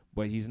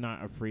but he's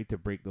not afraid to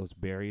break those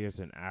barriers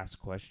and ask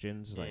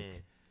questions.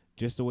 Like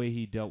just the way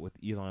he dealt with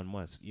Elon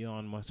Musk.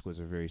 Elon Musk was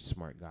a very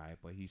smart guy,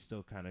 but he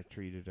still kind of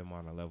treated him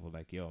on a level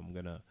like, yo, I'm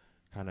gonna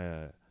kind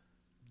of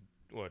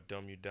what,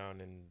 dumb you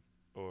down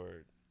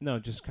or no,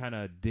 just kind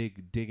of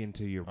dig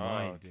into your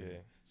mind and okay.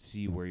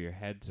 see where your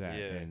head's at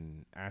Yeah.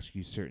 and ask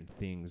you certain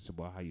things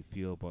about how you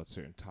feel about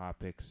certain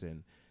topics,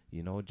 and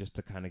just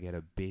to kind of get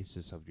a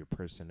basis of your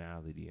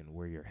personality and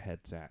where your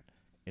head's at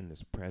in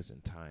this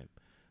present time.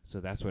 So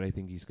that's what I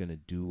think he's gonna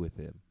do with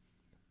him.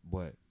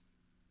 But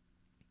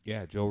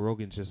yeah, Joe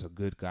Rogan's just a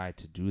good guy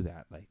to do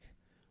that. Like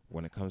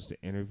when it comes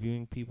to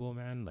interviewing people,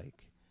 man,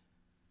 like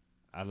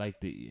I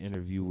like the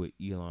interview with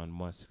Elon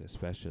Musk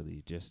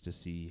especially, just to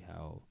see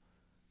how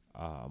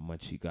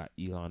much he got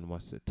Elon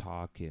Musk to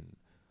talk and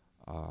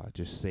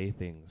just say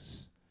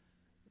things.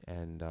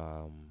 And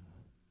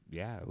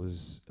yeah, it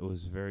was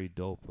very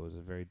dope. It was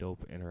a very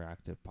dope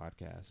interactive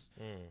podcast.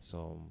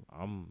 So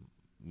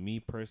me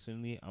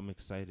personally, I'm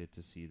excited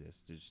to see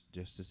this,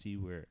 just to see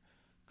where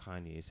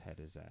Kanye's head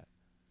is at.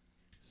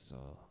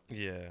 So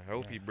Yeah, I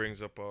hope Yeah. he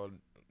brings up all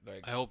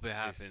like. I hope it this-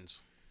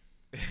 happens.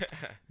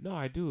 no,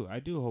 I do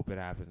hope it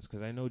happens,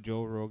 because I know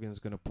Joe Rogan's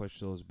gonna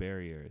push those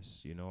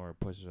barriers, or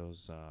push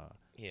those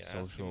Yeah, ask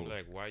him social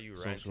like, why you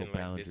social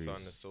ranting like this on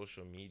boundaries. the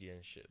social media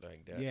and shit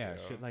like that. yeah,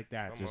 yo? shit like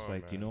that. Come Just on,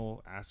 like man.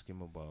 ask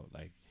him about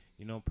like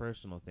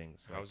personal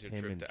things, How was like your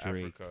him trip and to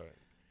Drake, Africa?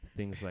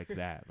 things like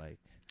that. Like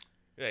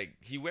Like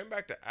he went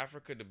back to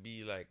Africa to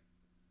be like,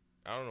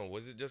 I don't know,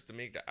 was it just to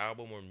make the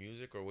album or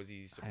music, or was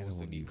he supposed to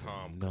don't be even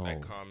calm, know.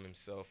 like calm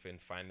himself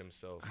and find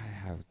himself? I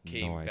have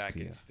Came no back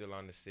idea. and still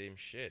on the same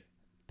shit.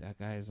 That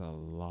guy's a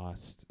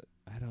lost.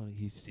 I don't.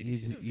 He's Did you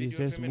see the video he's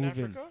of just him in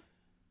moving. Africa?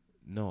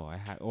 No, I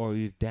have. Or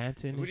he's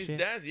dancing and With his shit.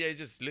 dance, yeah, he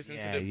just listen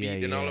Yeah, to the beat,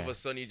 yeah, and all of yeah. a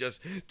sudden he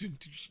just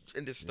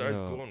and just starts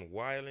Yo. going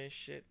wild and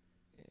shit.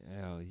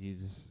 Yeah,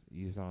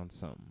 he's on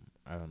something.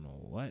 I don't know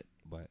what,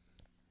 but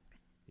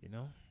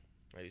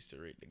I used to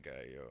rate the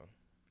guy,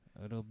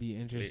 yo. it'll be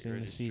Late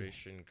interesting to see.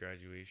 registration,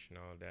 graduation,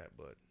 all that,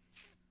 but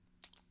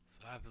So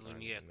what happens when I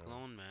you don't get know.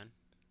 cloned,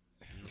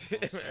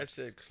 man? I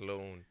said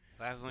clone.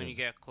 What happens when you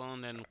get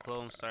cloned and the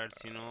clone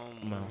starts, moving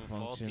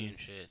faulty and Malfunctions.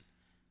 shit?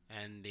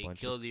 And they Bunch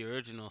kill of- the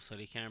original so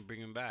they can't bring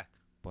him back.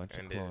 Bunch of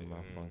And clone then,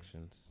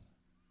 malfunctions.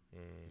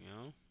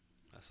 Mm.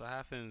 That's what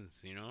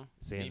happens,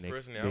 Saying Me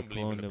personally, I they don't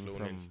believe in cloned the him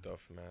cloning from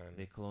stuff, man.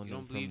 they cloned You him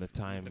don't from the believe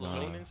time in The uh,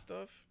 cloning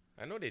stuff?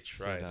 I know they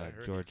tried. said I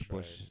heard George they tried.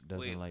 Bush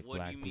doesn't Wait, like what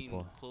black do you mean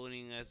people.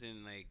 cloning as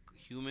in like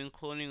human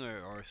cloning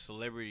or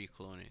celebrity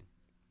cloning?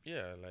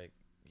 Yeah, like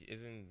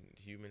isn't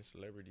human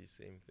celebrity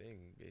same thing?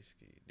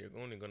 Basically, they're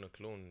only gonna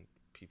clone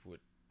people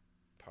with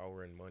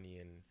power and money,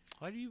 and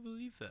Why do you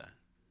believe that?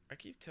 I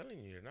keep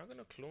telling you, they're not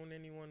gonna clone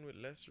anyone with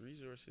less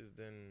resources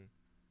than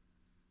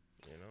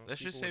Let's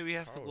just people say with we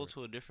have to power. go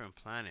to a different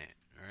planet,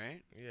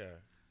 right? Yeah.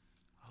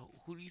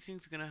 Who do you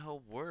think's gonna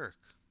help work?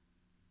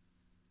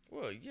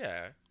 Well,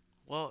 yeah,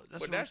 Well, that's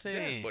but what that's I'm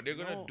saying. them. But they're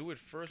gonna No. do it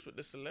first with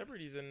the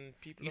celebrities and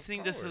people. You of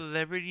think power. the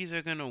celebrities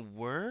are gonna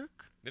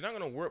work? They're not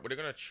gonna work, but they're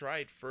gonna try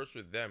it first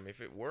with them. If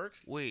it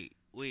works, Wait,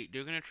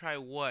 they're gonna try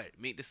what?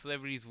 Make the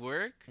celebrities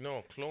work?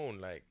 no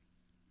clone. Like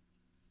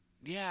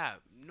Yeah,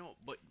 no,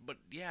 but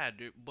yeah,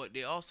 but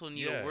they also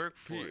need yeah, a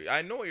workforce.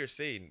 I know what you're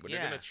saying, but they're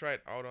Yeah. gonna try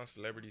it out on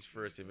celebrities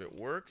first. If it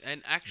works,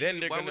 And actually,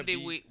 they're why gonna would they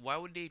be- wait? Why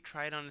would they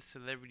try it on the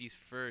celebrities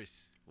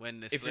first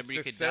when the if it's celebrity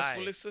could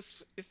successful, die?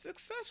 it's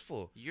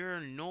successful. You're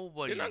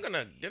nobody.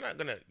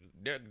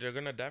 They're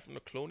gonna die from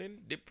the cloning.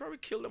 They probably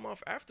kill them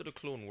off after the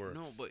clone works.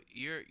 No, but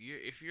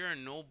if you're a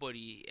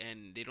nobody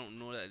and they don't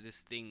know that this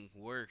thing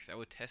works, I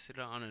would test it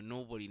on a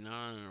nobody, not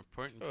on an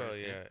important Oh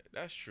person. yeah,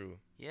 that's true.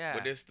 Yeah.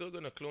 But they're still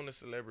gonna clone a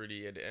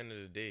celebrity at the end of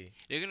the day.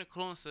 They're gonna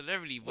clone a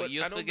celebrity, but But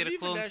you'll I still don't get a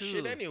believe in clone that too.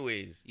 shit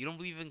anyways. You don't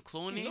believe in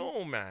cloning?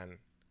 No, man.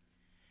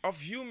 Of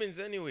humans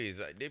anyways.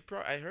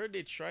 I heard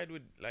they tried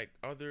with like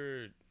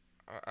other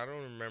I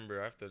don't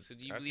remember. I have to. So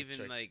do you I have to believe in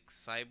check. like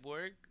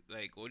cyborg?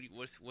 Like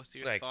what's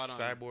your Like thought on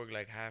cyborg,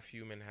 like half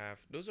human, half.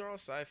 Those are all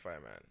sci-fi,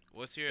 man.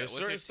 what's your There's what's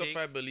your certain stuff take?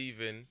 I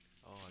believe in.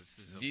 Oh,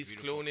 this is a These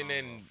beautiful cloning combo.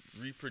 and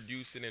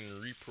reproducing and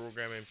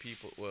reprogramming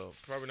people. Well,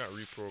 probably not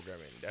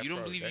reprogramming. That You don't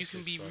probably- believe that you can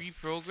shit's be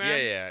fucked. reprogrammed? Yeah,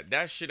 yeah,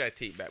 that shit I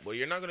take back. But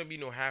you're not gonna be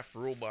no half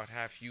robot,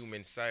 half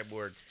human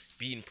cyborg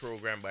being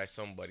programmed by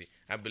somebody.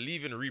 I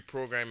believe in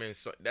reprogramming.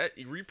 So that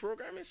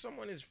reprogramming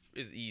someone is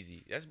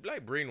easy. That's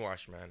like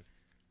brainwash, man.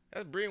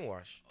 That's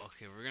brainwash.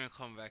 Okay, we're gonna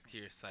come back to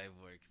your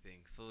cyborg thing.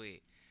 So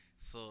wait,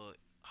 so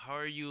how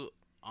are you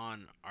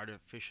on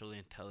artificial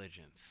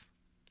intelligence?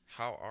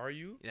 How are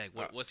you? Like,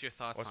 Uh, what's your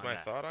thoughts What's on my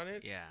that? thought on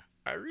it? Yeah.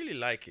 I really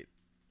like it,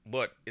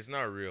 but it's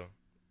not real.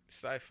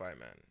 Sci-fi,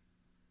 man.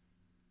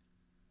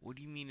 What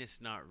do you mean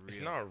it's not real? It's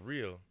not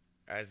real.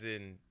 As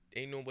in,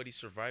 ain't nobody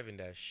surviving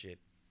that shit.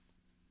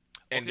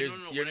 Okay, And there's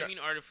no. you're When I not. mean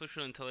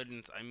artificial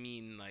intelligence, I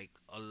mean like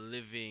a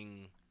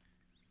living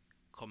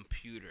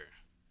computer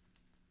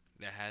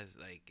that has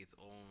like its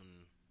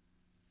own.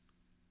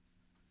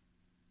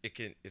 It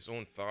can its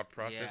own thought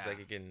process. Yeah. Like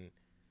it can.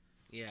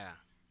 Yeah.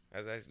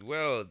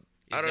 Well, Is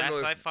I don't that know.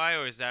 If, sci-fi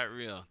or is that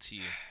real to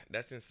you?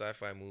 that's in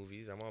sci-fi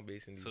movies. I'm all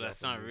basing these. So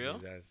that's off of not real?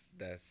 movies.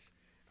 That's.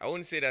 I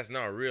wouldn't say that's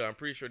not real. I'm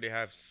pretty sure they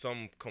have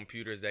some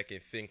computers that can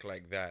think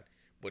like that,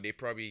 but they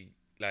probably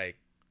like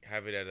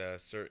have it at a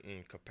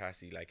certain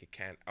capacity. Like it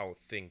can't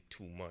outthink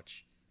too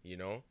much. You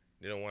know,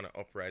 they don't want to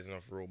uprise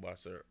enough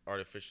robots or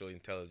artificial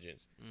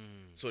intelligence.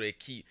 Mm. So they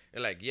keep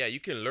and like, yeah, you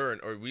can learn,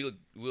 or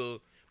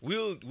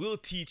we'll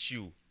teach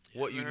you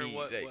what you Ever heard need.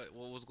 What, Like,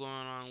 what was going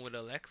on with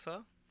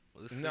Alexa?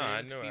 no, I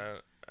Listening to know.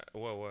 people?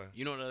 What?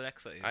 You know what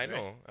Alexa is, I right?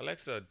 know.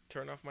 Alexa,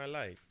 turn off my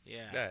light.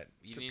 Yeah. That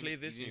You to didn't- play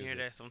this you didn't music.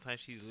 hear that? Sometimes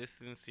she's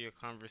listening to your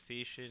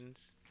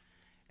conversations.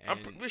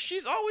 But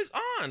she's always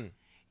on.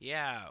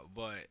 Yeah,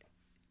 but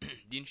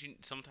didn't you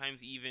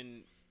sometimes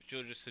even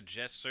she'll just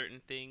suggest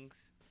certain things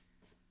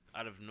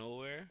out of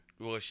nowhere?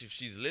 Well, if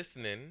she's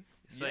listening,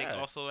 It's yeah. like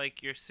also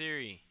like your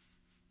Siri,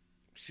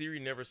 Siri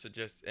never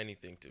suggests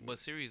anything to me. but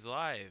Siri's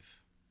live.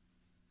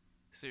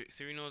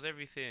 Siri knows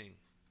everything.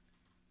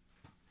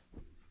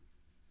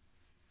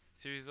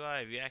 Siri's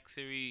live. You ask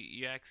Siri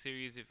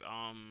if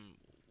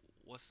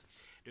what's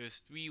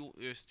there's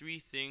three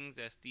things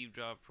that Steve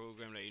Jobs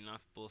programmed that you're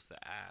not supposed to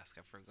ask.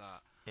 I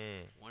forgot.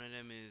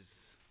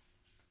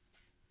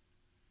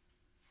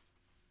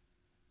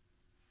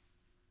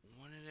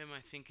 One of them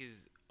I think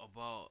is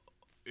about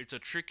it's a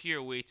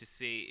trickier way to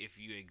say if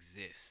you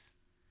exist.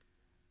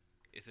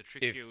 It's a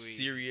trickier If way.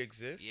 Siri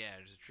exists, Yeah,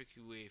 there's a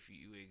tricky way if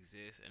you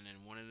exist, and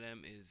then one of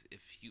them is if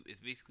you.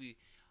 It's basically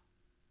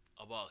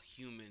about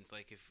humans,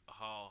 like if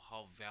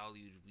how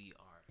valued we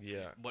are.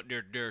 Yeah. But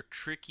they're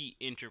tricky,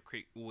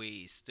 intricate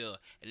ways still,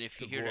 and if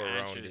to you hear go the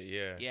around answers,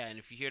 it, yeah. and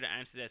if you hear the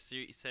answer that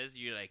Siri says,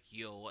 you're like,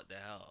 yo, what the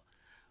hell?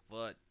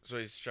 But So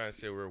he's trying to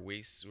say we're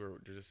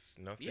just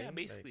nothing. yeah,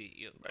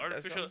 basically, But that's what I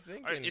artificial. was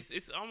thinking.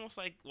 It's almost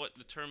like what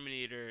the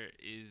Terminator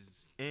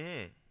is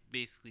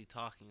basically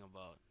talking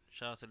about.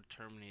 Shout out to the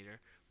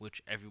Terminator,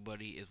 which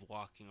everybody is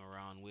walking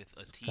around with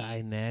a T.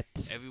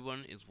 Skynet.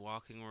 Everyone is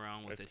walking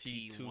around with A a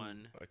T2,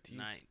 T1 a T-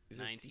 is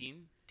it T19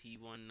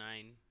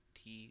 T19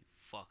 T.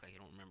 Fuck, I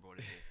don't remember what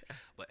it is.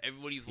 But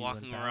everybody's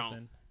walking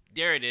around.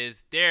 There it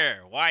is.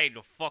 There. Why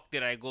the fuck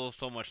did I go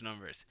so much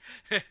numbers?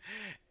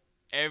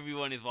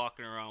 Everyone is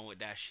walking around with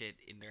that shit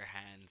in their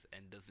hands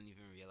and doesn't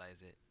even realize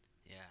it.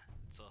 Yeah,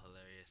 it's so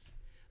hilarious.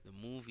 The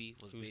movie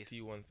was Who's based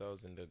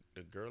T1000?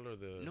 The girl or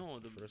the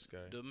the first guy?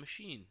 The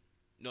machine.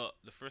 No,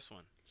 the first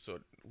one. So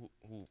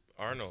who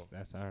Arnold?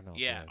 That's Arnold.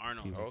 Yeah, the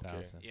Arnold.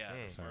 T-1000. Okay. Yeah,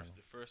 Hmm.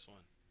 the first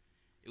one.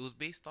 It was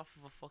based off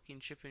of a fucking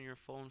chip in your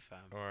phone, fam.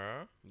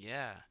 Alright.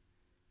 Yeah,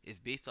 it's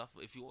based off.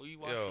 If you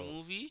watch Yo, the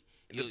movie,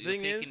 the you're thing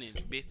taking is-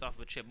 it based off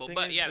a chip. But thing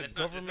but is yeah, the let's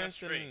not governments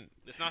stray. and-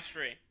 Let's not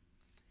stray.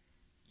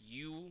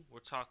 You were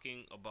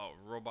talking about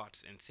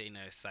robots and saying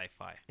that it's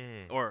sci-fi,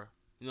 or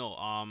no,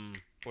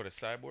 For the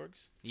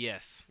cyborgs?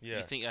 yes, Yeah.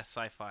 You think that's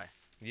sci-fi?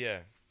 Yeah.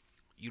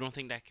 You don't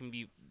think that can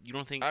be? You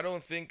don't think? I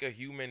don't think a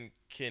human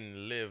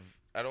can live.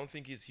 I don't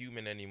think he's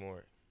human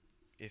anymore.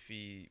 If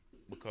he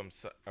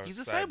becomes He's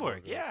a cyborg.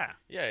 right? Yeah.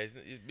 Yeah,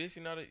 he's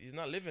basically not. He's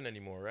not living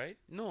anymore, right?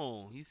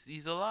 No,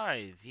 he's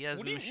alive. He has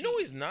What do you, machines. no,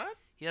 he's not.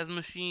 He has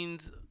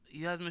machines.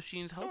 He has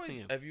machines No, helping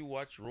him. have you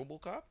watched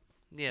RoboCop?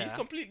 Yeah. He's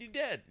completely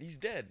dead. He's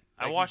dead.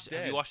 I Like, he's watched. Have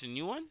dead. you watched the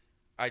new one?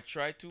 I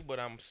tried to, but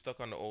I'm stuck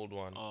on the old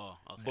one. Oh,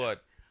 okay.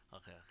 But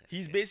okay.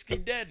 he's yeah. basically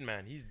dead,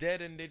 man. He's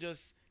dead, and they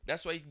just.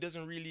 That's why he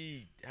doesn't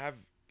really have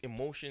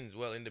emotions.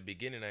 Well, in the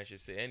beginning, I should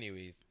say,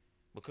 anyways,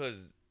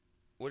 because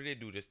what do they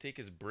do? Just take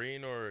his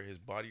brain or his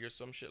body or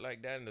some shit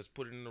like that, and just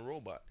put it in the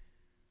robot,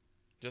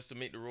 just to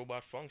make the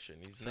robot function.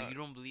 He's So not. you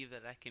don't believe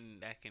that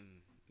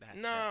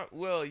Nah,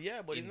 well,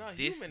 yeah, but he's in not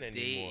this human day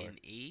anymore. and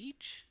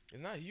age? He's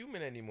not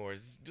human anymore.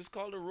 It's just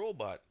called a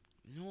robot.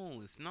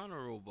 No, it's not a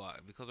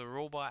robot because a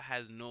robot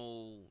has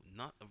no.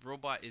 Not a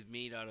robot is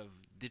made out of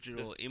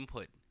digital This-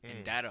 input and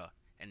Mm. data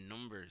and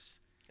numbers.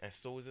 And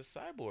so is a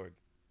cyborg.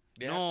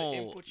 They No,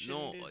 have to input shit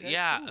no, in his head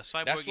yeah, too. a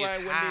cyborg That's why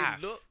is when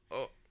half. they look,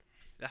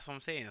 That's what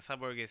I'm saying. A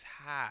cyborg is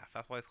half.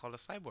 That's why it's called a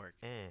cyborg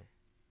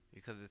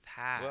because it's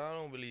half. Well, I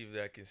don't believe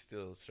that can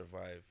still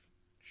survive.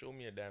 Show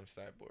me a damn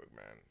cyborg,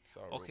 man.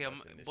 Saw Okay,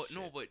 robots in this but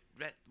no, shit.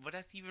 but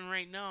that's even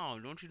right now.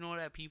 Don't you know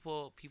that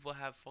people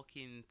have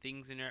fucking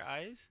things in their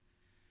eyes?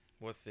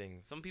 What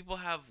things? Some people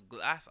have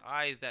glass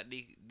eyes that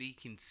they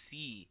can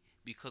see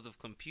because of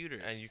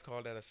computers. And you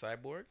call that a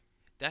cyborg?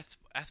 That's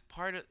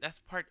part.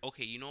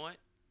 Okay, you know what?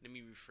 Let me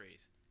rephrase.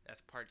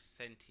 That's part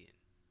sentient.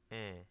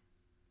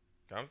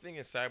 I'm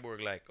thinking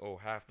cyborg like, oh,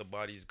 half the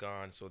body's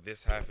gone, so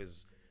this half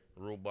is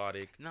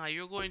robotic. Nah,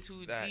 you're going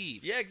too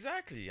deep. Yeah,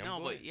 exactly.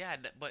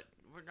 But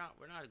we're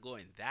not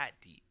going that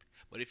deep.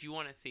 But if you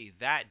want to say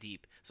that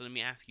deep, so let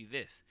me ask you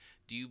this: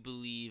 do you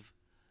believe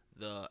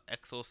the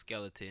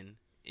exoskeleton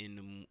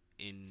in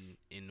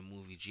the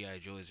movie G.I.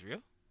 Joe is real?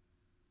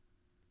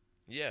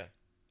 Yeah,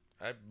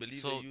 I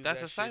believe. So they use that's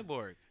that a shit.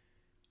 cyborg.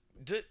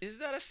 Is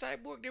that a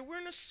cyborg? They're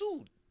wearing a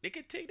suit. They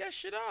can take that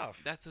shit off.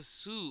 That's a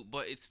suit,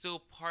 but it's still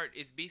part.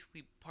 It's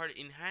basically part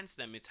enhance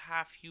them. It's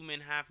half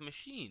human, half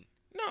machine.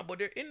 No, but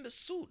they're in the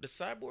suit. The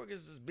cyborg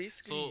is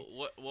basically.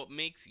 So what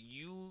makes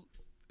you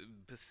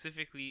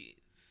specifically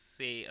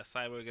say a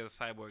cyborg is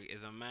a cyborg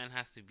is a man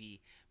has to be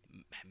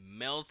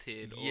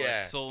melted or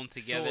sewn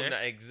together.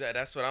 So,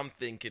 that's what I'm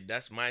thinking.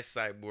 That's my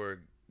cyborg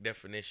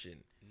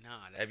definition. Nah,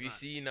 that's have you not.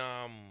 seen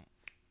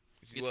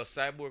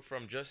Cyborg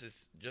from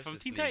Justice from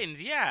Teen League?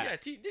 Titans? Yeah.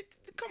 Yeah,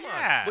 come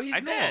Yeah, on. But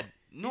he's dead.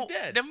 No, he's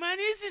dead. The man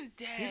isn't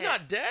dead. He's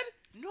not dead?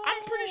 No.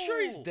 I'm pretty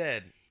sure he's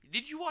dead.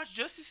 Did you watch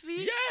Justice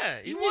League? Yeah.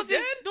 He wasn't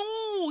dead?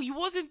 No, he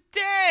wasn't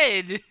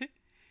dead.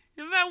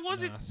 The man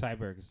wasn't. Nah,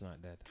 Cyborg is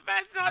not dead. The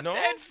man's not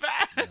dead,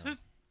 fam. No.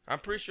 I'm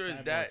pretty sure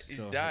Cyborg's he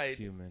still died.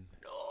 human.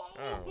 No.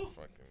 Oh,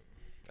 fucking.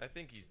 I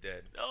think he's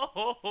dead.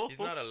 No. He's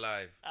not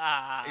alive.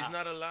 He's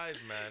not alive,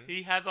 man.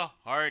 He has a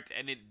heart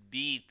and it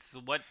beats.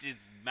 What is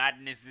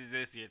madness is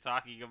this you're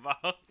talking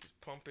about? He's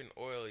pumping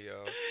oil,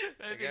 yo.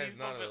 That That guy's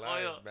not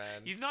alive,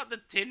 man. He's not the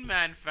Tin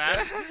Man, fam.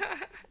 I'm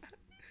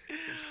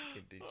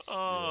sick of this shit,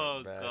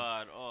 Oh man.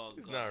 God. Oh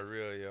It's God. not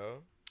real, yo.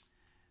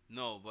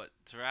 No, but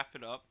to wrap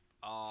it up,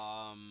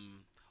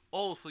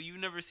 oh, so you've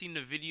never seen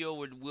the video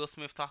with Will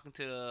Smith talking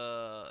to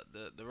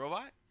the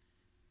robot?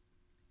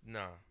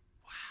 Nah.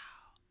 Wow.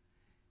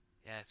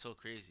 Yeah, it's so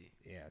crazy.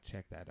 Yeah,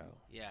 check that out.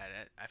 Yeah,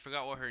 I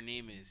forgot what her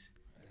name is.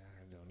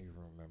 I don't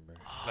even remember.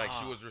 Like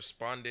she was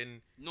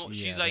responding, No, Yeah,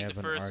 she's they like have the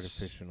an first.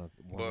 artificial. One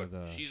but of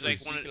the. she's like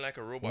one of speaking like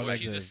a robot. one Like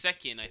of she's the the-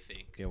 second, I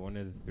think. Yeah, one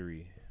of the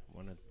three.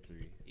 One of the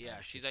three. Yeah,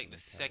 she's like the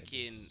artificial second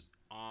intelligence.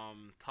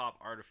 top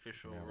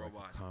artificial You have,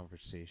 robot. Like a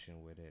conversation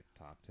with it.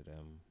 Talk to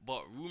them.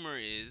 But rumor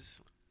is,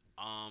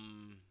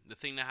 the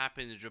thing that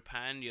happened in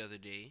Japan the other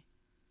day,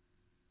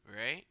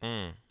 right?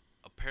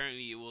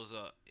 Apparently it was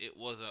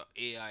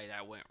a AI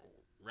that went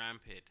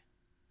rampant,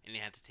 and they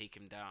had to take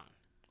him down.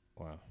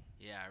 Wow.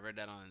 Yeah, I read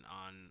that on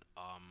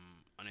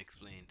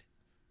Unexplained.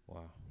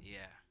 Wow.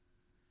 Yeah.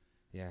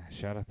 Yeah.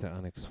 Shout out to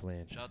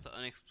Unexplained. Shout out to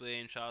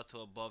Unexplained. Shout out to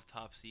Above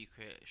Top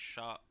Secret.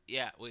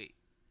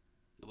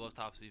 Above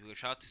Top Secret.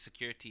 Shout out to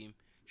Secure Team.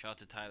 Shout out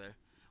to Tyler.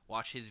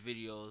 Watch his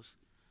videos.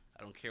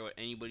 I don't care what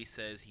anybody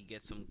says. He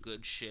gets some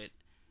good shit.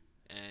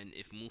 And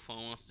if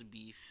Mufon wants to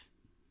beef,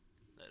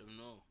 let him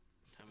know.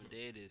 What time of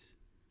day it is.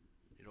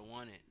 They don't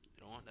want it.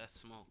 They don't want that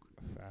smoke.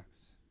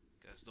 Facts.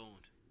 You guys don't.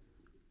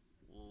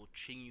 We'll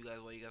ching you guys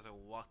while you guys are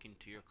walking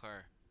to your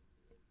car.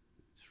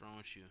 What's wrong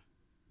with you?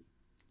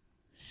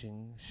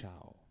 Xing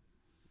Shao.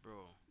 Bro.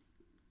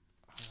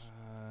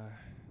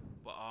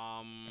 But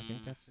I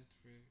think that's it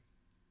for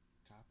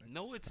topics.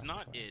 no, it's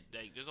not it.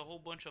 Like, there's a whole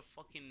bunch of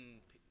fucking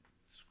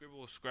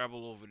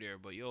scrabble over there.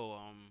 But yo,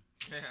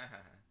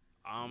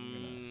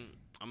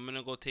 I'm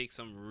gonna go take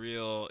some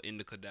real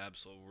indica dab,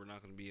 so we're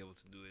not gonna be able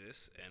to do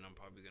this, and I'm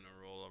probably gonna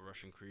roll a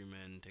Russian cream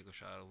and take a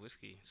shot of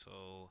whiskey.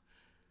 So,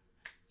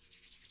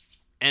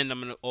 and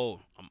I'm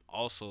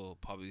also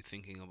probably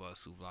thinking about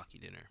souvlaki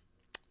dinner.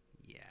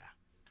 Yeah,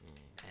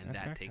 and In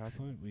that fact, takes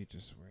how about we're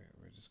just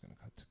gonna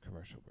cut to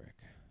commercial break.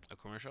 a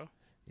commercial.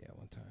 Yeah,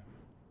 one time.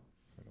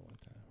 For the one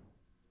time.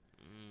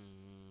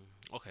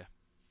 Okay.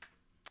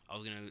 I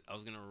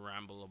was gonna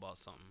ramble about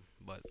something,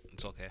 but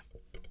it's okay.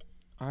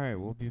 All right,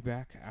 we'll be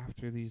back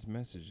after these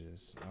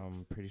messages.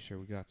 I'm pretty sure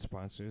we got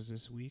sponsors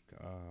this week.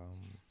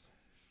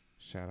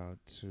 Shout out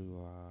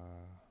to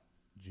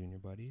Junior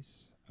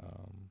Buddies.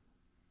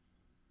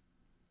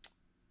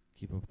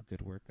 Keep up the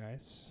good work,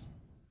 guys.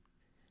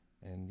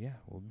 And yeah,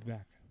 we'll be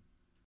back.